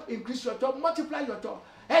your church, increase your church, multiply your church.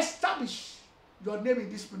 Establish your name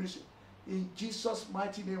in this ministry. In Jesus'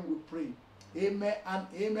 mighty name we pray. Amen and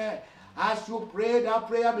amen. As you pray that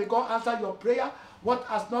prayer, may God answer your prayer. What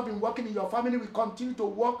has not been working in your family will continue to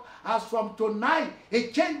work. As from tonight,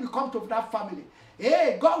 a change will come to that family.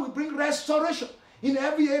 Hey, God will bring restoration in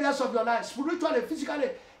every areas of your life, spiritually,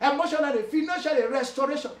 physically, emotionally, financially,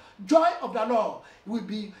 restoration. Joy of the Lord will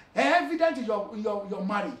be evident in your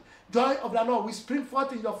marriage. Joy of the Lord will spring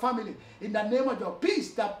forth in your family. In the name of your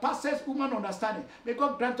peace that passes human understanding. May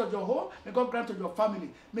God grant to your home. May God grant to your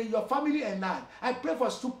family. May your family enlarge. I pray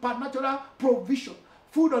for supernatural provision.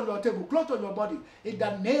 Food on your table, clothes on your body. In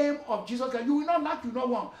the name of Jesus Christ, you will not lack, you will not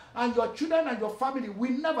want. And your children and your family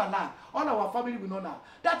will never lack. All our family will not lack.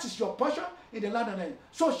 That is your portion in the land and end.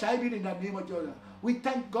 So shall it be in the name of Jesus. We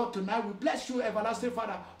thank God tonight. We bless you, everlasting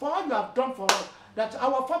Father, for all you have done for us. That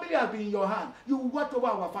our family has been in your hand. You watch over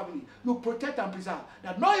our family. You protect and preserve.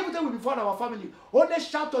 That no evil thing will befall our family. Only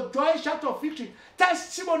shout of joy, shout of victory,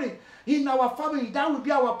 testimony in our family. That will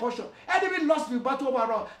be our portion. Enemy lost the battle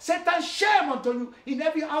overall. Satan, shame unto you in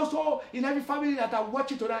every household, in every family that are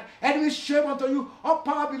watching tonight. Enemy, shame unto you. All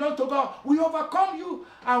power belongs to God. We overcome you.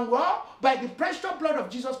 And well, by the precious blood of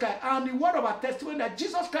Jesus Christ and the word of our testimony that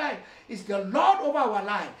Jesus Christ is the Lord over our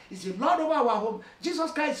life, is the Lord over our home.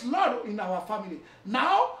 Jesus Christ is Lord in our family,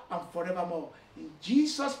 now and forevermore. In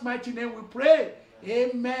Jesus' mighty name we pray.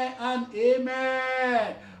 Amen and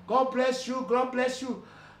amen. God bless you. God bless you.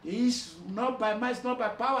 It's not by might, it's not by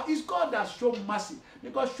power. It's God that shows mercy. May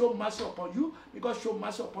God show mercy upon you. May God show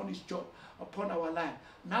mercy upon His church, upon our life,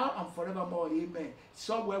 now and forevermore. Amen. It's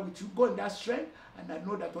all well with you. Go in that strength, and I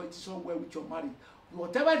know that it is all well with your marriage.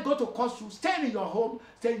 Whatever is going to cause you, stay in your home,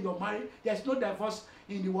 stay in your marriage. There's no divorce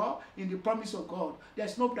in the world, in the promise of God.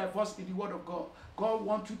 There's no divorce in the word of God. God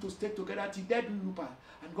wants you to stay together till death do you part.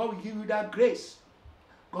 And God will give you that grace.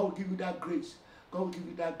 God will give you that grace. God will give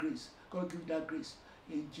you that grace. God will give you that grace.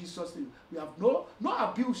 In Jesus' name. We have no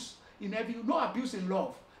abuse in no abuse in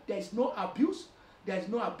love. There is no abuse. There is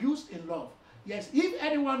no abuse in love. Yes, if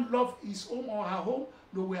anyone loves his home or her home,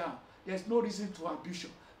 nowhere. There's no reason to abuse you.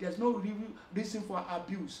 There's no reason for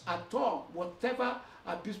abuse at all. Whatever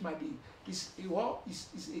abuse might be, is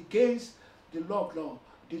against the law of law,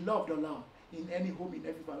 the law of the Lord in any home, in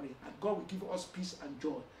every family. And God will give us peace and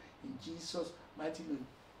joy. In Jesus' mighty name,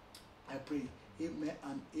 I pray. Amen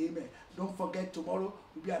and amen. Don't forget, tomorrow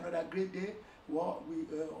will be another great day. Well,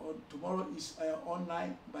 tomorrow is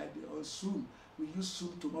online by Zoom. We use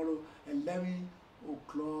Zoom tomorrow, 11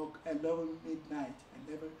 o'clock, 11 midnight,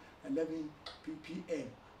 11 p.m.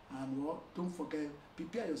 And don't forget,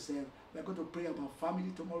 prepare yourself. We're going to pray about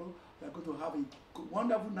family tomorrow. We're going to have a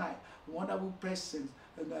wonderful night, wonderful presence,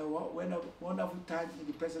 and wonderful time in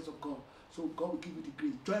the presence of God. So God will give you the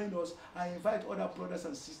grace. Join us and invite other brothers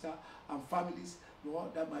and sisters and families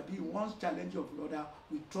that might be one challenge of the other.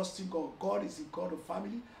 We trust in God. God is the God of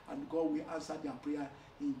family, and God will answer their prayer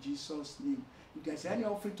in Jesus' name. If there's any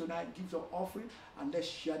offering tonight, give your offering, and let's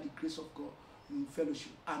share the grace of God in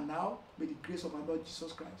fellowship. And now, may the grace of our Lord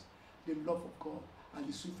Jesus Christ, the love of God, and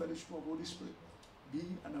the sweet fellowship of Holy Spirit be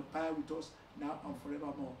and abide with us now and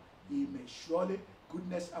forevermore. Amen. Surely,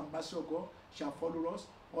 goodness and mercy of God shall follow us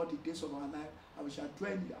all the days of our life, and we shall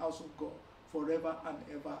dwell in the house of God forever and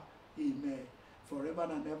ever. Amen. Forever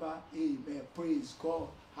and ever. Amen. Praise God.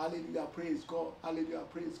 Hallelujah. Praise God. Hallelujah.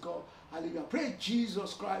 Praise God. Hallelujah. Praise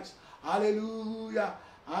Jesus Christ. Hallelujah.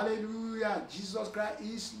 Hallelujah. Jesus Christ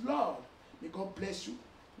is Lord. May God bless you.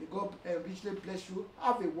 May God richly bless you.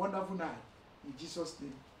 Have a wonderful night. In Jesus'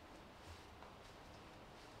 name.